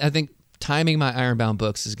 yeah, I think timing my Ironbound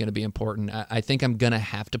books is going to be important. I think I'm going to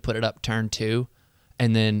have to put it up turn 2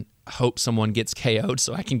 and then hope someone gets KO'd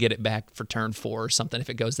so I can get it back for turn 4 or something if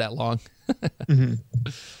it goes that long. Mm-hmm.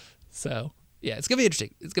 So, yeah, it's going to be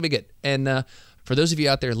interesting. It's going to be good. And for those of you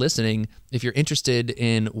out there listening, if you're interested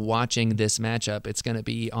in watching this matchup, it's going to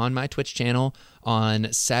be on my Twitch channel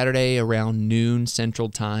on Saturday around noon Central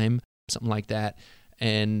Time, something like that.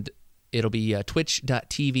 And it'll be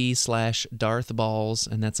twitch.tv/DarthBalls,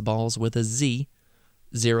 and that's balls with a Z,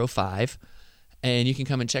 05. And you can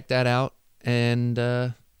come and check that out. And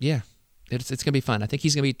yeah, it's going to be fun. I think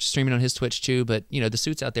he's going to be streaming on his Twitch too, but the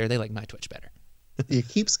suits out there, they like my Twitch better. You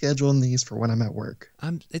keep scheduling these for when I'm at work.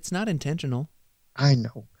 It's not intentional. I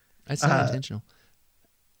know. It's not intentional.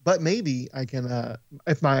 But maybe I can,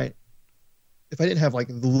 if I didn't have like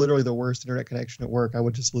literally the worst internet connection at work, I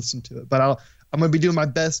would just listen to it. But I'm going to be doing my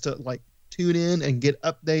best to like tune in and get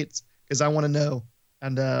updates because I want to know.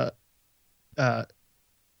 And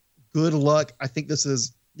good luck. I think this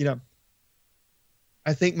is,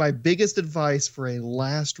 I think my biggest advice for a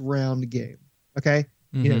last round game, okay?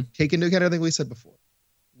 Mm-hmm. Take into account everything we said before.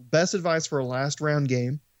 Best advice for a last round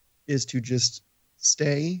game is to just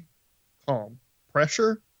stay calm.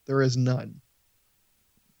 Pressure, there is none.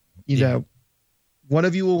 One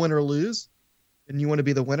of you will win or lose, and you want to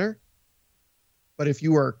be the winner. But if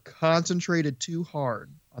you are concentrated too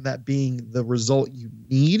hard on that being the result you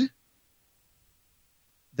need,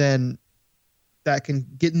 then that can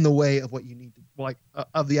get in the way of what you need to,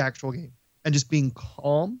 of the actual game. And just being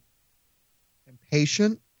calm and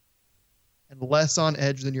patient and less on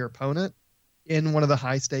edge than your opponent in one of the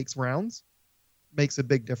high stakes rounds makes a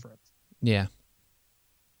big difference. Yeah.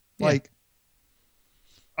 I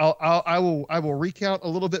will recount a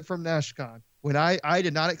little bit from NashCon when I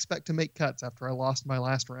did not expect to make cuts after I lost my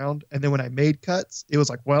last round. And then when I made cuts, it was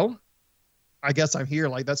like, well, I guess I'm here.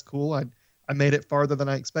 Like, that's cool. I made it farther than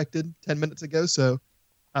I expected 10 minutes ago. So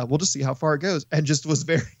we'll just see how far it goes. And just was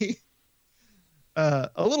very, a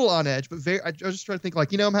little on edge, but I was just trying to think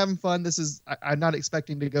like, I'm having fun. I'm not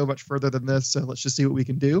expecting to go much further than this. So let's just see what we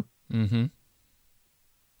can do. Mm-hmm.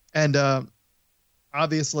 And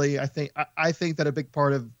obviously I think that a big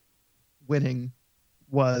part of winning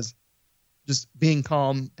was just being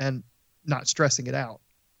calm and not stressing it out.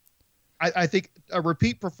 I think a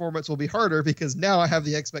repeat performance will be harder because now I have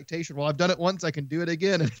the expectation. Well, I've done it once, I can do it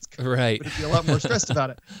again, and it's going to be a lot more stressed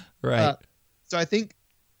about it. Right. So I think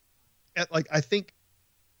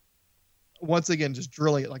once again, just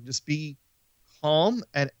drilling it, like just be calm,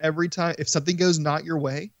 and every time if something goes not your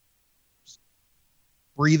way, just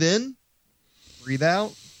breathe in, breathe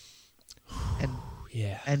out,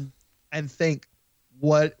 and think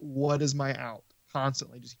what is my out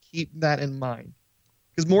constantly. Just keep that in mind.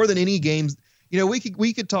 Because more than any games,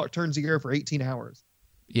 we could talk turn 0 for 18 hours.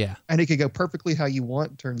 Yeah. And it could go perfectly how you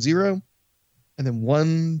want turn 0, and then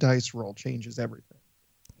one dice roll changes everything.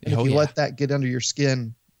 And if you let that get under your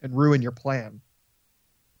skin and ruin your plan,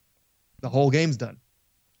 the whole game's done.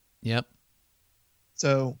 Yep.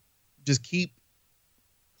 So just keep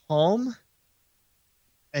calm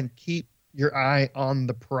and keep your eye on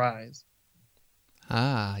the prize.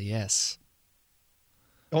 Ah, yes.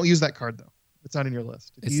 Don't use that card, though. It's not in your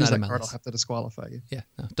list. If it's you use use that card, I'll have to disqualify you. Yeah,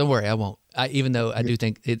 no, don't worry, I won't. Even though I do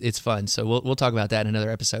think it's fun, so we'll talk about that in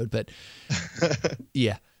another episode. But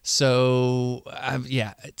yeah, so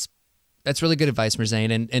that's really good advice,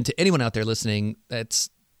 Merzane. And to anyone out there listening,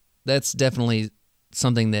 that's definitely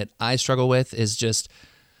something that I struggle with is just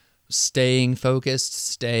staying focused,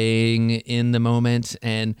 staying in the moment,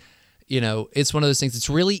 and it's one of those things. It's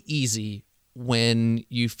really easy when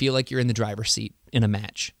you feel like you're in the driver's seat in a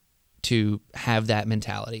match to have that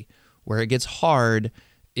mentality. Where it gets hard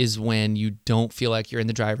is when you don't feel like you're in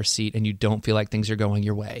the driver's seat and you don't feel like things are going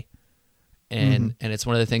your way. And it's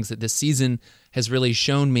one of the things that this season has really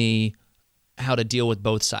shown me how to deal with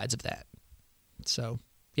both sides of that. So,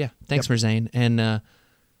 yeah, thanks, Merzane. And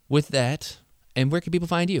with that, and where can people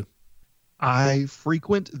find you? I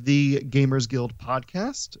frequent the Gamers Guild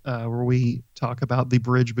podcast, where we talk about the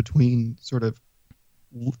bridge between sort of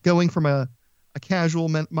going from a casual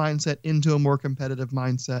mindset into a more competitive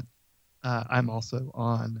mindset. I'm also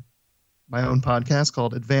on my own podcast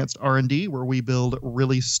called Advanced R&D, where we build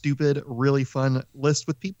really stupid, really fun lists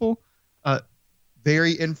with people.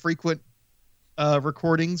 Very infrequent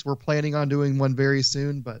recordings. We're planning on doing one very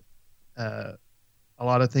soon, but a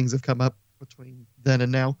lot of things have come up between then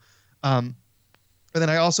and now. And then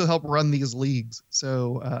I also help run these leagues.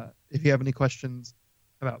 So if you have any questions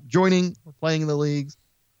about joining or playing in the leagues,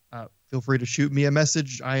 feel free to shoot me a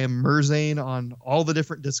message. I am Merzane on all the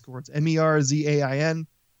different Discords, MERZAIN.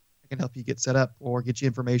 I can help you get set up or get you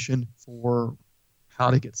information for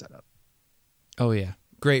how to get set up. Oh, yeah.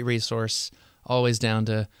 Great resource. Always down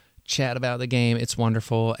to chat about the game. It's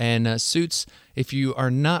wonderful. And Suits, if you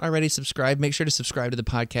are not already subscribed, make sure to subscribe to the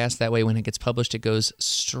podcast. That way when it gets published, it goes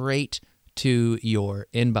straight to your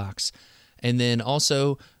inbox. And then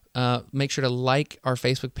also make sure to like our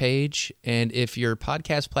Facebook page. And if your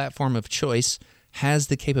podcast platform of choice has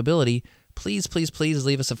the capability, please, please, please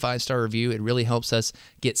leave us a 5-star review. It really helps us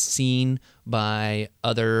get seen by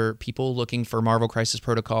other people looking for Marvel Crisis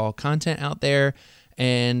Protocol content out there.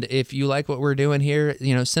 And if you like what we're doing here,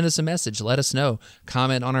 send us a message. Let us know.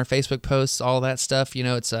 Comment on our Facebook posts, all that stuff.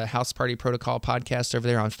 It's a House Party Protocol podcast over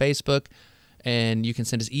there on Facebook. And you can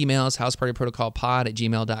send us emails,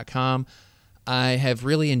 housepartyprotocolpod@gmail.com. I have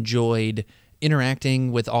really enjoyed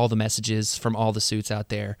interacting with all the messages from all the suits out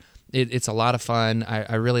there. It's a lot of fun.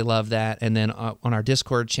 I really love that. And then on our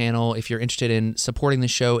Discord channel, if you're interested in supporting the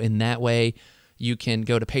show in that way, you can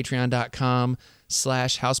go to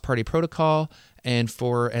patreon.com/housepartyprotocol. And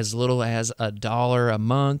for as little as $1 a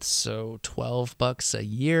month, so $12 a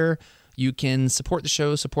year, you can support the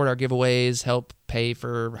show, support our giveaways, help pay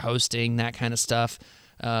for hosting, that kind of stuff.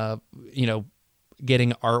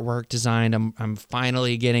 Getting artwork designed. I'm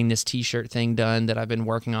finally getting this t-shirt thing done that I've been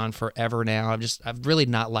working on forever now. I've really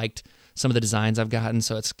not liked some of the designs I've gotten,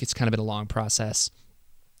 so it's kind of been a long process.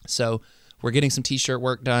 So we're getting some t-shirt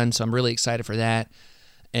work done, so I'm really excited for that.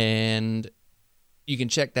 And you can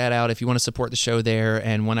check that out if you want to support the show there.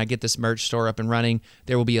 And when I get this merch store up and running,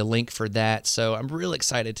 there will be a link for that. So I'm really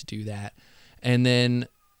excited to do that. And then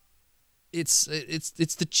it's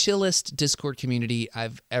the chillest Discord community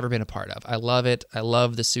I've ever been a part of. I love it. I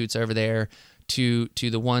love the suits over there. To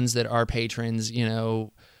the ones that are patrons,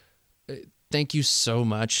 thank you so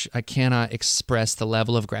much. I cannot express the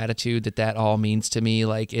level of gratitude that all means to me.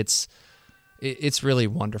 Like it's really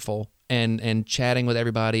wonderful. And chatting with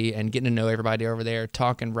everybody and getting to know everybody over there,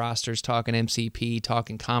 talking rosters, talking MCP,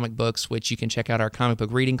 talking comic books, which you can check out our comic book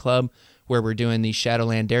reading club where we're doing the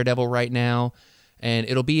Shadowland Daredevil right now. And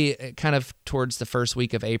it'll be kind of towards the first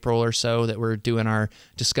week of April or so that we're doing our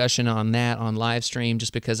discussion on that on live stream,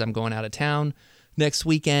 just because I'm going out of town next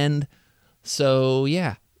weekend. So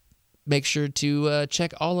yeah, make sure to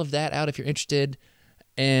check all of that out if you're interested.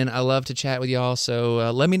 And I love to chat with y'all.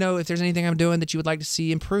 So let me know if there's anything I'm doing that you would like to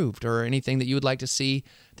see improved or anything that you would like to see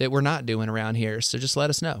that we're not doing around here. So just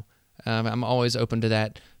let us know. I'm always open to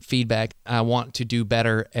that feedback. I want to do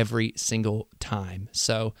better every single time.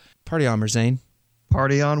 So party on, Merzane.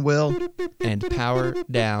 Party on, Will. And power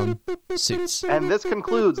down, Suits. And this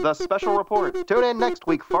concludes the special report. Tune in next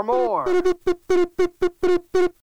week for more.